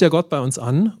trotzdem klopft ja Gott bei uns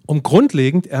an, um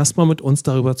grundlegend erstmal mit uns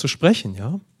darüber zu sprechen,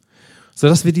 ja.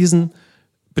 Sodass wir diesen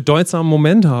bedeutsamen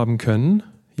Moment haben können,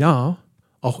 ja,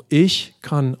 auch ich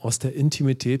kann aus der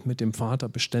Intimität mit dem Vater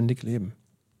beständig leben.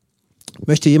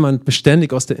 Möchte jemand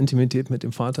beständig aus der Intimität mit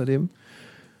dem Vater leben?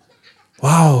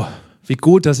 Wow, wie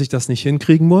gut, dass ich das nicht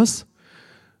hinkriegen muss.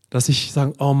 Dass ich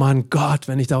sage, oh mein Gott,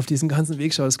 wenn ich da auf diesen ganzen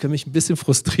Weg schaue, das kann mich ein bisschen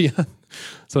frustrieren.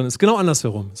 Sondern es ist genau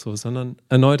andersherum. So, sondern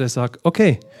erneut, ich sage,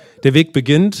 okay, der Weg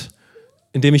beginnt,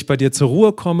 indem ich bei dir zur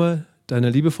Ruhe komme, deine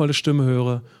liebevolle Stimme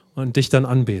höre und dich dann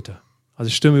anbete. Also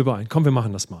ich stimme überein. Komm, wir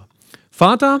machen das mal.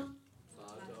 Vater,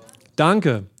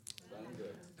 danke,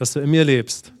 dass du in mir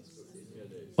lebst.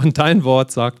 Und dein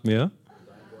Wort sagt mir,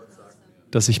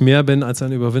 dass ich mehr bin als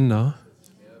ein Überwinder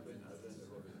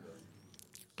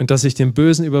und dass ich den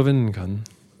Bösen überwinden kann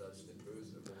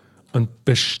und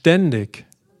beständig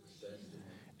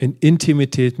in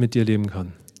Intimität mit dir leben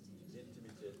kann.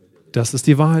 Das ist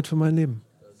die Wahrheit für mein Leben.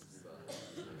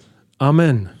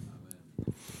 Amen.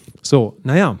 So,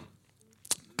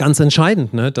 ganz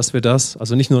entscheidend, ne, dass wir das,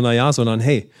 also nicht nur sondern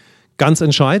hey, ganz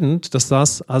entscheidend, dass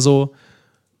das also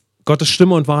Gottes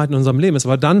Stimme und Wahrheit in unserem Leben ist.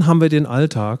 Aber dann haben wir den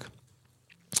Alltag.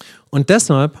 Und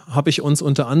deshalb habe ich uns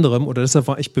unter anderem, oder deshalb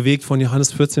war ich bewegt von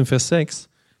Johannes 14, Vers 6,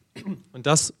 und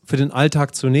das für den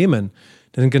Alltag zu nehmen.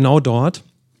 Denn genau dort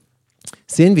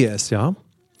sehen wir es, ja,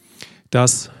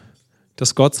 dass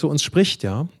Gott zu uns spricht,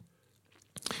 ja,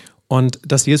 und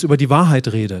dass Jesus über die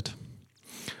Wahrheit redet.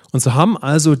 Und so haben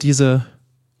also diese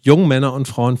jungen Männer und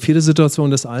Frauen viele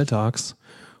Situationen des Alltags,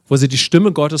 wo sie die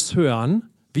Stimme Gottes hören,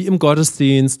 wie im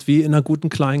Gottesdienst, wie in einer guten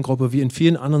Kleingruppe, wie in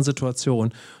vielen anderen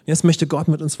Situationen. Und jetzt möchte Gott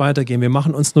mit uns weitergehen. Wir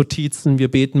machen uns Notizen,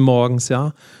 wir beten morgens,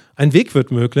 ja. Ein Weg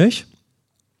wird möglich.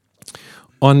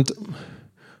 Und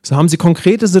so haben sie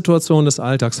konkrete Situationen des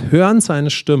Alltags, hören seine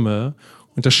Stimme,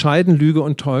 unterscheiden Lüge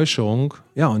und Täuschung.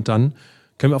 Ja, und dann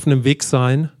können wir auf einem Weg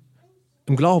sein,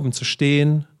 im Glauben zu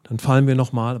stehen. Dann fallen wir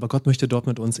nochmal. Aber Gott möchte dort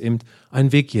mit uns eben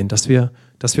einen Weg gehen, dass wir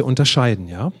unterscheiden,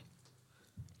 ja.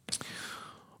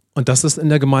 Und das ist in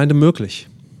der Gemeinde möglich.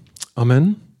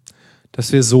 Amen.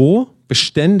 Dass wir so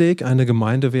beständig eine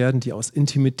Gemeinde werden, die aus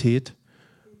Intimität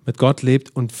mit Gott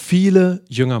lebt und viele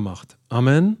Jünger macht.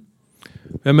 Amen.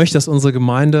 Wer möchte, dass unsere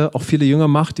Gemeinde auch viele Jünger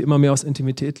macht, die immer mehr aus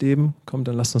Intimität leben? Komm,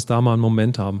 dann lasst uns da mal einen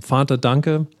Moment haben. Vater,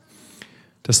 danke,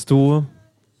 dass du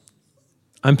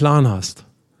einen Plan hast,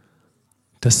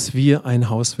 dass wir ein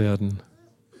Haus werden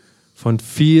von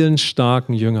vielen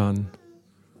starken Jüngern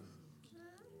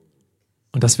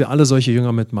und dass wir alle solche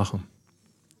Jünger mitmachen.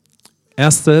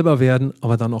 Erst selber werden,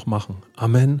 aber dann auch machen.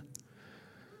 Amen.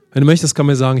 Wenn du möchtest, kann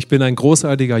mir sagen, ich bin ein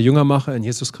großartiger Jüngermacher in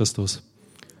Jesus Christus.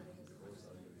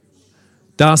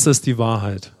 Das ist die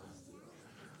Wahrheit.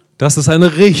 Das ist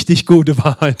eine richtig gute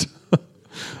Wahrheit.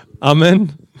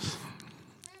 Amen.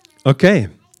 Okay.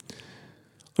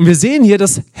 Und wir sehen hier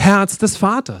das Herz des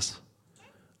Vaters.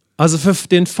 Also für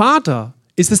den Vater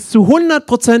ist es zu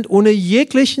 100% ohne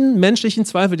jeglichen menschlichen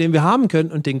Zweifel, den wir haben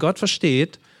können und den Gott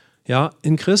versteht, ja,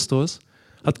 in Christus,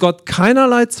 hat Gott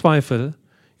keinerlei Zweifel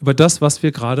über das, was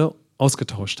wir gerade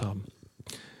ausgetauscht haben.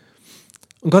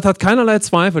 Und Gott hat keinerlei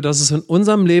Zweifel, dass es in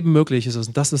unserem Leben möglich ist.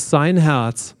 Und das ist sein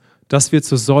Herz, dass wir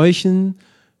zu solchen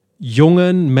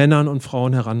jungen Männern und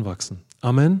Frauen heranwachsen.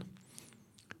 Amen.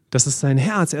 Das ist sein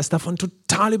Herz. Er ist davon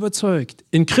total überzeugt.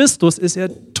 In Christus ist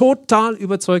er total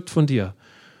überzeugt von dir.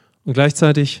 Und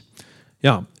gleichzeitig,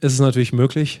 ja, ist es natürlich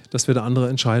möglich, dass wir da andere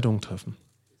Entscheidungen treffen.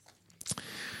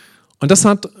 Und das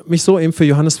hat mich so eben für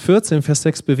Johannes 14, Vers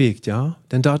 6 bewegt, ja.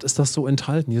 Denn dort ist das so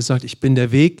enthalten. Jesus sagt, ich bin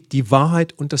der Weg, die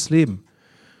Wahrheit und das Leben.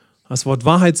 Das Wort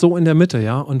Wahrheit so in der Mitte,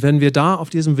 ja. Und wenn wir da auf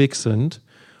diesem Weg sind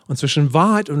und zwischen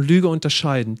Wahrheit und Lüge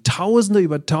unterscheiden, tausende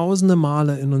über tausende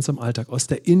Male in unserem Alltag, aus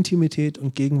der Intimität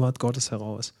und Gegenwart Gottes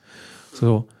heraus,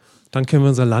 so, dann können wir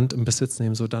unser Land im Besitz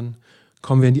nehmen. So, dann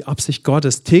kommen wir in die Absicht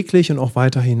Gottes täglich und auch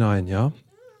weiter hinein, ja.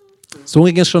 So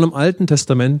ging es schon im Alten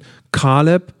Testament,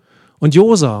 Kaleb und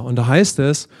Josa. Und da heißt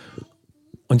es,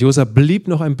 und Josa blieb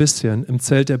noch ein bisschen im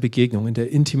Zelt der Begegnung, in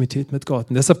der Intimität mit Gott.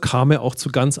 Und deshalb kam er auch zu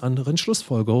ganz anderen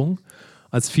Schlussfolgerungen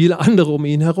als viele andere um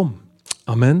ihn herum.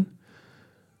 Amen.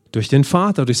 Durch den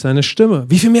Vater, durch seine Stimme.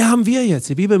 Wie viel mehr haben wir jetzt?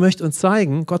 Die Bibel möchte uns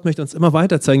zeigen, Gott möchte uns immer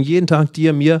weiter zeigen, jeden Tag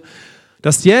dir, mir,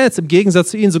 dass jetzt im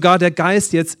Gegensatz zu ihm sogar der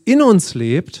Geist jetzt in uns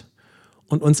lebt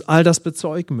und uns all das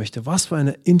bezeugen möchte. Was für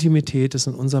eine Intimität ist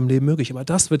in unserem Leben möglich. Aber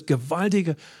das wird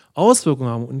gewaltige Auswirkungen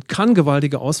haben und kann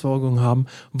gewaltige Auswirkungen haben,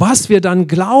 was wir dann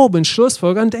glauben,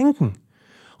 Schlussfolgern, denken.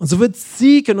 Und so wird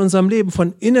Sieg in unserem Leben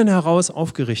von innen heraus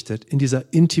aufgerichtet, in dieser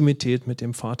Intimität mit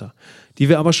dem Vater, die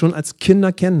wir aber schon als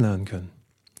Kinder kennenlernen können.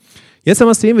 Jetzt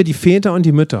aber sehen wir die Väter und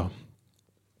die Mütter.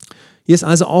 Hier ist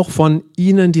also auch von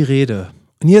ihnen die Rede.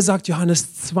 Und hier sagt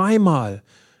Johannes zweimal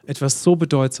etwas so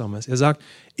Bedeutsames. Er sagt,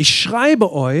 ich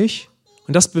schreibe euch,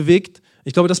 und das bewegt,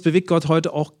 ich glaube, das bewegt Gott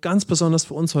heute auch ganz besonders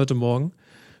für uns heute Morgen,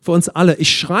 für uns alle.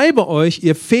 Ich schreibe euch,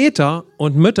 ihr Väter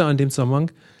und Mütter in dem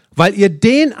Zusammenhang, weil ihr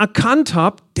den erkannt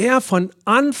habt, der von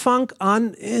Anfang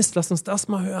an ist. Lasst uns das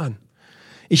mal hören.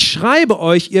 Ich schreibe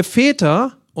euch, ihr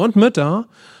Väter und Mütter,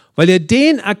 weil ihr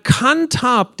den erkannt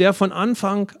habt, der von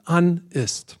Anfang an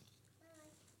ist.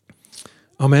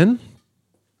 Amen.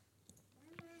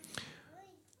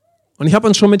 Und ich habe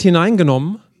uns schon mit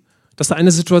hineingenommen, dass da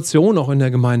eine Situation auch in der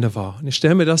Gemeinde war. Und ich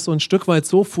stelle mir das so ein Stück weit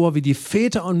so vor, wie die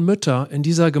Väter und Mütter in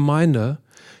dieser Gemeinde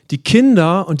die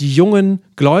Kinder und die jungen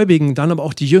Gläubigen, dann aber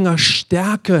auch die Jünger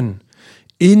stärken,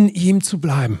 in ihm zu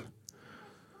bleiben.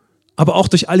 Aber auch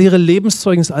durch all ihre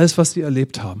Lebenszeugnisse, alles, was sie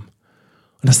erlebt haben.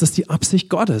 Und das ist die Absicht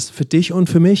Gottes für dich und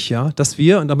für mich, ja, dass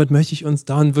wir, und damit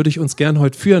daran würde ich uns gern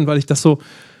heute führen, weil ich das so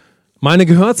meine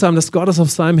gehört haben, dass Gottes auf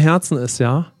seinem Herzen ist,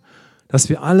 ja, dass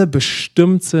wir alle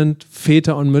bestimmt sind,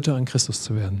 Väter und Mütter in Christus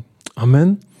zu werden.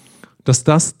 Amen. Dass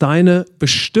das deine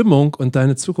Bestimmung und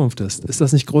deine Zukunft ist. Ist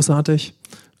das nicht großartig?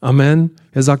 Amen.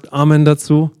 Wer sagt Amen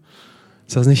dazu?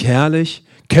 Ist das nicht herrlich?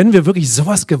 Können wir wirklich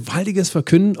sowas Gewaltiges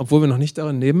verkünden, obwohl wir noch nicht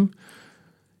darin leben?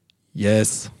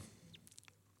 Yes.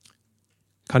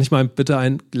 Kann ich mal bitte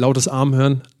ein lautes Amen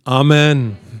hören?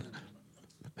 Amen.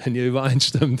 Wenn ihr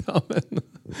übereinstimmt. Amen.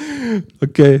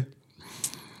 Okay.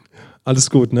 Alles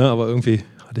gut, ne? Aber irgendwie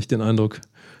hatte ich den Eindruck,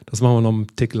 das machen wir noch einen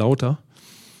Tick lauter.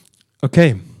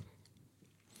 Okay.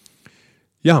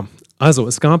 Ja, also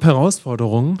es gab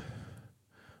Herausforderungen,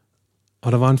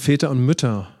 aber da waren Väter und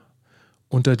Mütter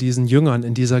unter diesen Jüngern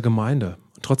in dieser Gemeinde.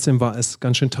 Und trotzdem war es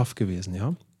ganz schön tough gewesen,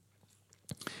 ja?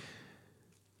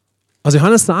 Also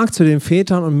Johannes sagt zu den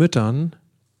Vätern und Müttern,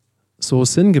 so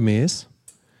sinngemäß,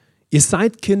 ihr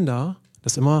seid Kinder,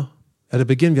 das ist immer der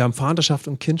Beginn, wir haben Vaterschaft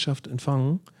und Kindschaft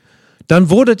empfangen, dann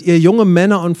wurdet ihr junge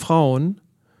Männer und Frauen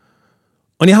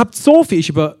und ihr habt so viel,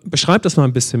 ich beschreibe das mal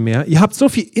ein bisschen mehr, ihr habt so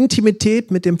viel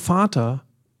Intimität mit dem Vater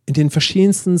in den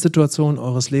verschiedensten Situationen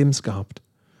eures Lebens gehabt.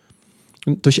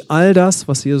 Und durch all das,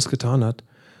 was Jesus getan hat,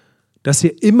 dass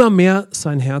ihr immer mehr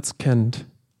sein Herz kennt.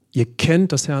 Ihr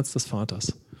kennt das Herz des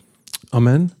Vaters.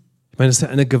 Amen. Ich meine, das ist ja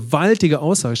eine gewaltige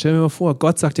Aussage. Stell dir mal vor,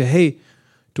 Gott sagt dir, hey,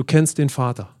 du kennst den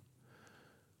Vater.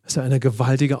 Das ist ja eine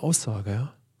gewaltige Aussage,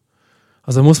 ja.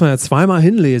 Also da muss man ja zweimal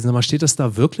hinlesen, aber steht das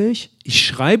da wirklich? Ich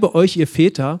schreibe euch, ihr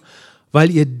Väter,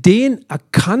 weil ihr den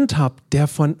erkannt habt, der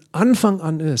von Anfang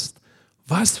an ist.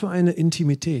 Was für eine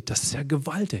Intimität, das ist ja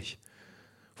gewaltig.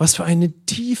 Was für eine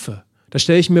Tiefe. Da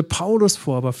stelle ich mir Paulus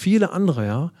vor, aber viele andere,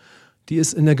 ja, die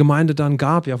es in der Gemeinde dann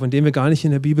gab, ja, von denen wir gar nicht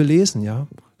in der Bibel lesen, ja.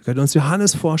 Wir können uns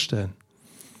Johannes vorstellen.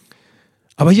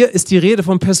 Aber hier ist die Rede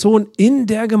von Personen in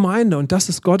der Gemeinde und das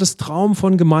ist Gottes Traum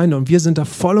von Gemeinde und wir sind da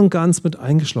voll und ganz mit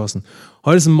eingeschlossen.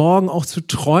 Heute ist Morgen auch zu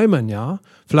träumen, ja.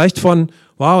 Vielleicht von,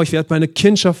 wow, ich werde meine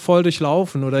Kindschaft voll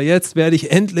durchlaufen oder jetzt werde ich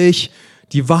endlich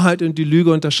die Wahrheit und die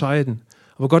Lüge unterscheiden.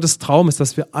 Aber Gottes Traum ist,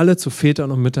 dass wir alle zu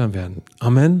Vätern und Müttern werden.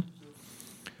 Amen.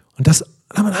 Und das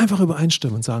kann man einfach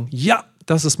übereinstimmen und sagen, ja,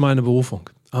 das ist meine Berufung.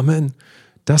 Amen.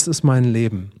 Das ist mein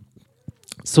Leben.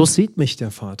 So sieht mich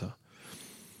der Vater.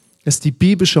 Das ist die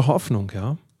biblische Hoffnung,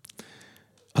 ja.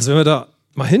 Also wenn wir da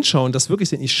mal hinschauen, das wirklich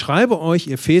sehen, ich schreibe euch,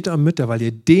 ihr Väter und Mütter, weil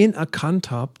ihr den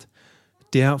erkannt habt,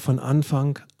 der von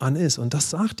Anfang an ist. Und das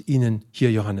sagt ihnen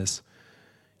hier Johannes.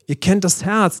 Ihr kennt das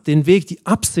Herz, den Weg, die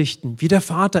Absichten, wie der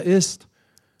Vater ist,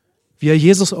 wie er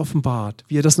Jesus offenbart,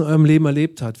 wie er das in eurem Leben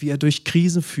erlebt hat, wie er durch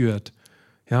Krisen führt,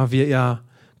 ja, wie er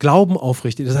Glauben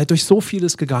aufrichtet. Ihr seid durch so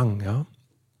vieles gegangen, ja.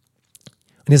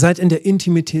 Und ihr seid in der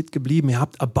Intimität geblieben. Ihr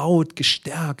habt erbaut,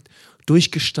 gestärkt,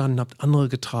 durchgestanden, habt andere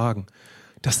getragen.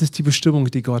 Das ist die Bestimmung,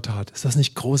 die Gott hat. Ist das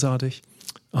nicht großartig?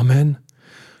 Amen.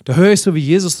 Da höre ich so, wie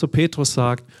Jesus zu Petrus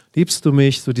sagt, liebst du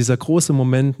mich? So dieser große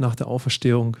Moment nach der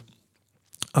Auferstehung.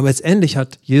 Aber letztendlich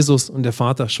hat Jesus und der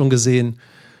Vater schon gesehen,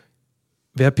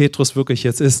 wer Petrus wirklich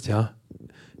jetzt ist, ja,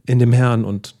 in dem Herrn.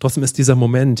 Und trotzdem ist dieser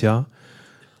Moment, ja.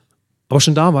 Aber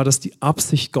schon da war das die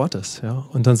Absicht Gottes, ja.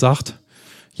 Und dann sagt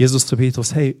Jesus zu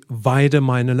Petrus, hey, weide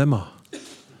meine Lämmer.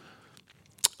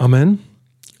 Amen.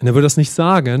 Und er würde das nicht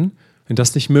sagen, wenn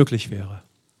das nicht möglich wäre.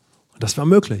 Und das war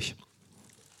möglich.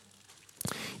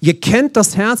 Ihr kennt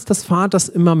das Herz des Vaters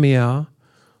immer mehr,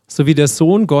 so wie der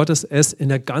Sohn Gottes es in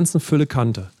der ganzen Fülle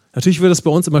kannte. Natürlich wird es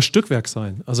bei uns immer Stückwerk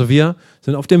sein. Also wir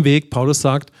sind auf dem Weg, Paulus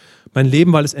sagt, mein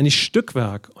Leben war letztendlich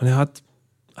Stückwerk. Und er hat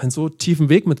einen so tiefen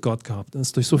Weg mit Gott gehabt und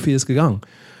ist durch so vieles gegangen.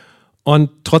 Und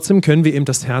trotzdem können wir eben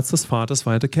das Herz des Vaters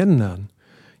weiter kennenlernen.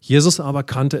 Jesus aber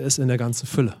kannte es in der ganzen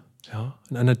Fülle. Ja,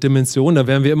 in einer Dimension, da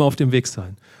werden wir immer auf dem Weg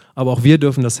sein. Aber auch wir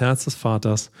dürfen das Herz des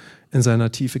Vaters in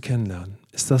seiner Tiefe kennenlernen.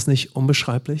 Ist das nicht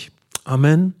unbeschreiblich?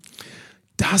 Amen.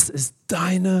 Das ist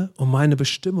deine und meine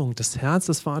Bestimmung, das Herz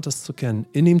des Vaters zu kennen,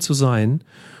 in ihm zu sein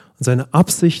und seine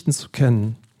Absichten zu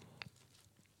kennen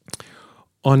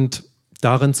und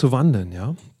darin zu wandeln,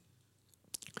 ja.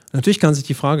 Natürlich kann sich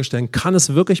die Frage stellen, kann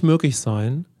es wirklich möglich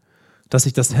sein, dass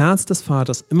ich das Herz des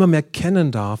Vaters immer mehr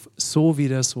kennen darf, so wie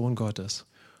der Sohn Gottes?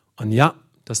 Und ja,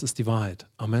 das ist die Wahrheit.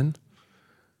 Amen.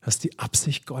 Das ist die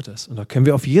Absicht Gottes. Und da können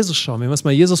wir auf Jesus schauen. Wenn wir uns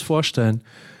mal Jesus vorstellen,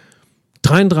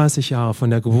 33 Jahre von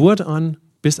der Geburt an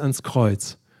bis ans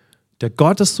Kreuz, der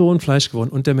Gottessohn, Fleisch geworden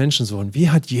und der Menschensohn. Wie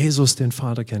hat Jesus den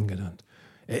Vater kennengelernt?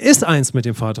 Er ist eins mit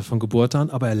dem Vater von Geburt an,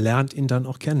 aber er lernt ihn dann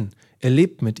auch kennen. Er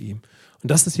lebt mit ihm. Und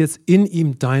das ist jetzt in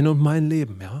ihm dein und mein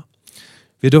Leben. Ja?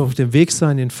 Wir dürfen auf dem Weg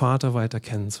sein, den Vater weiter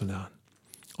kennenzulernen.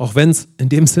 Auch wenn es in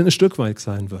dem Sinne ein Stück weit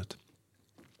sein wird.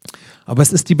 Aber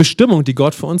es ist die Bestimmung, die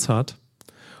Gott für uns hat.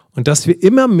 Und dass wir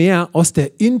immer mehr aus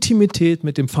der Intimität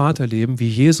mit dem Vater leben, wie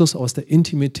Jesus aus der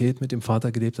Intimität mit dem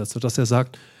Vater gelebt hat. Sodass er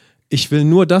sagt, ich will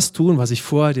nur das tun, was ich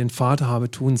vorher den Vater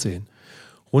habe tun sehen.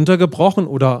 Runtergebrochen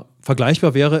oder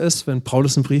vergleichbar wäre es, wenn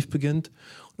Paulus einen Brief beginnt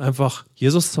und einfach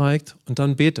Jesus zeigt und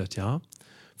dann betet, ja,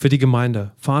 für die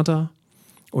Gemeinde. Vater,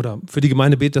 oder für die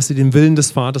Gemeinde betet, dass sie den Willen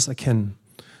des Vaters erkennen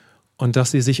und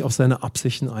dass sie sich auf seine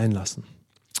Absichten einlassen.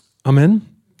 Amen.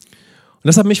 Und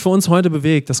das hat mich für uns heute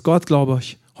bewegt, dass Gott, glaube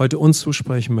ich, heute uns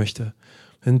zusprechen möchte.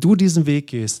 Wenn du diesen Weg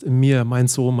gehst, in mir, mein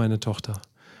Sohn, meine Tochter,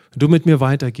 wenn du mit mir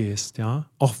weitergehst, ja,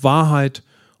 auch Wahrheit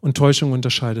und Täuschung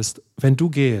unterscheidest, wenn du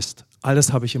gehst,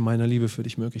 alles habe ich in meiner Liebe für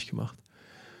dich möglich gemacht.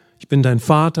 Ich bin dein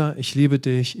Vater, ich liebe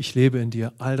dich, ich lebe in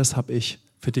dir, all das habe ich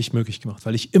für dich möglich gemacht,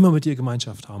 weil ich immer mit dir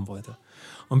Gemeinschaft haben wollte.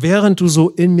 Und während du so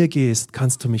in mir gehst,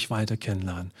 kannst du mich weiter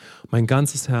kennenlernen. Mein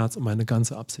ganzes Herz und meine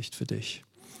ganze Absicht für dich.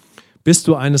 Bis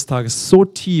du eines Tages so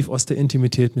tief aus der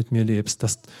Intimität mit mir lebst,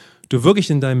 dass du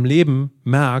wirklich in deinem Leben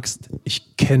merkst,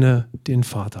 ich kenne den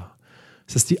Vater.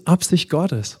 Es ist die Absicht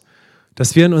Gottes,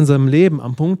 dass wir in unserem Leben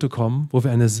an Punkte kommen, wo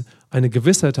wir eine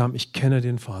Gewissheit haben, ich kenne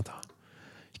den Vater.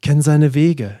 Ich Ich kenne seine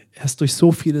Wege. Er ist durch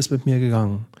so vieles mit mir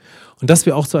gegangen. Und dass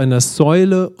wir auch zu einer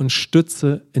Säule und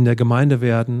Stütze in der Gemeinde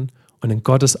werden und in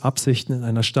Gottes Absichten in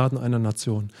einer Stadt und einer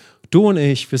Nation. Du und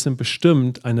ich, wir sind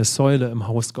bestimmt, eine Säule im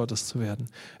Haus Gottes zu werden,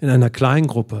 in einer kleinen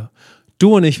Gruppe.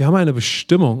 Du und ich, wir haben eine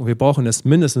Bestimmung. Wir brauchen es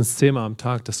mindestens 10-mal am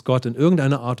Tag, dass Gott in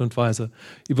irgendeiner Art und Weise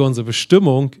über unsere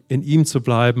Bestimmung, in ihm zu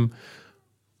bleiben,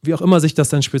 wie auch immer sich das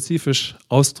dann spezifisch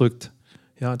ausdrückt,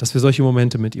 ja, dass wir solche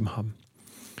Momente mit ihm haben.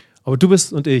 Aber du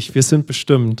bist und ich, wir sind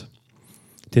bestimmt,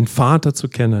 den Vater zu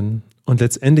kennen und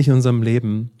letztendlich in unserem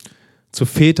Leben zu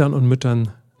Vätern und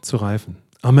Müttern zu reifen.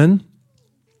 Amen.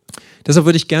 Deshalb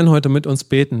würde ich gerne heute mit uns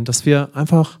beten, dass wir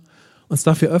einfach uns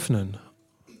dafür öffnen,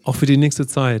 auch für die nächste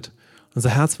Zeit, unser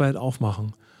Herz weit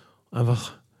aufmachen,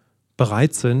 einfach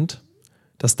bereit sind,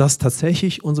 dass das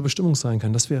tatsächlich unsere Bestimmung sein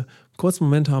kann, dass wir einen kurzen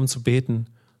Moment haben zu beten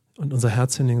und unser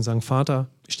Herz hinlegen und sagen, Vater,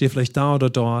 ich stehe vielleicht da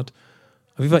oder dort,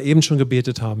 aber wie wir eben schon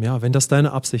gebetet haben, ja, wenn das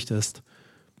deine Absicht ist,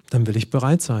 dann will ich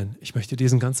bereit sein. Ich möchte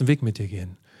diesen ganzen Weg mit dir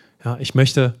gehen. Ja, ich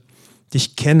möchte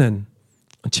dich kennen.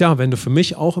 Und tja, wenn du für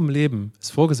mich auch im Leben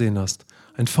es vorgesehen hast,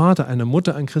 ein Vater, eine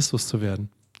Mutter, ein Christus zu werden,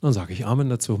 dann sage ich Amen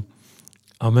dazu.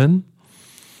 Amen.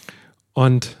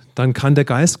 Und dann kann der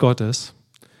Geist Gottes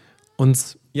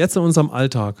uns jetzt in unserem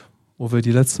Alltag, wo wir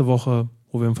die letzte Woche,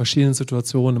 wo wir in verschiedenen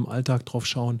Situationen im Alltag drauf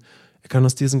schauen, er kann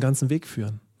uns diesen ganzen Weg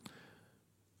führen.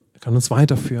 Er kann uns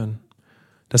weiterführen,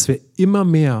 dass wir immer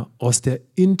mehr aus der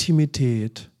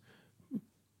Intimität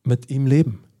mit ihm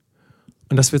leben.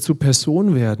 Und dass wir zu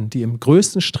Personen werden, die im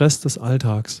größten Stress des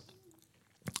Alltags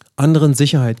anderen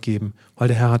Sicherheit geben, weil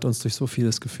der Herr hat uns durch so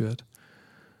vieles geführt.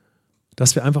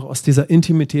 Dass wir einfach aus dieser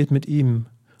Intimität mit ihm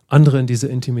andere in diese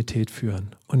Intimität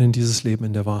führen und in dieses Leben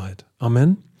in der Wahrheit.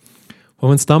 Amen. Wollen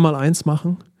wir uns da mal eins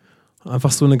machen?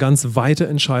 Einfach so eine ganz weite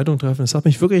Entscheidung treffen. Es hat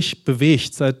mich wirklich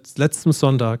bewegt, seit letztem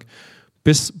Sonntag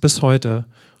bis heute,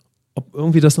 ob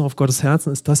irgendwie das noch auf Gottes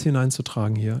Herzen ist, das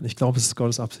hineinzutragen hier. Und ich glaube, es ist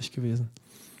Gottes Absicht gewesen.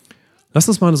 Lass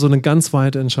uns mal so eine ganz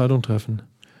weite Entscheidung treffen,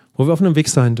 wo wir auf einem Weg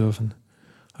sein dürfen.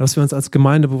 Dass wir uns als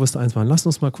Gemeinde bewusst eins machen. Lass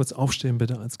uns mal kurz aufstehen,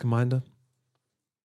 bitte, als Gemeinde.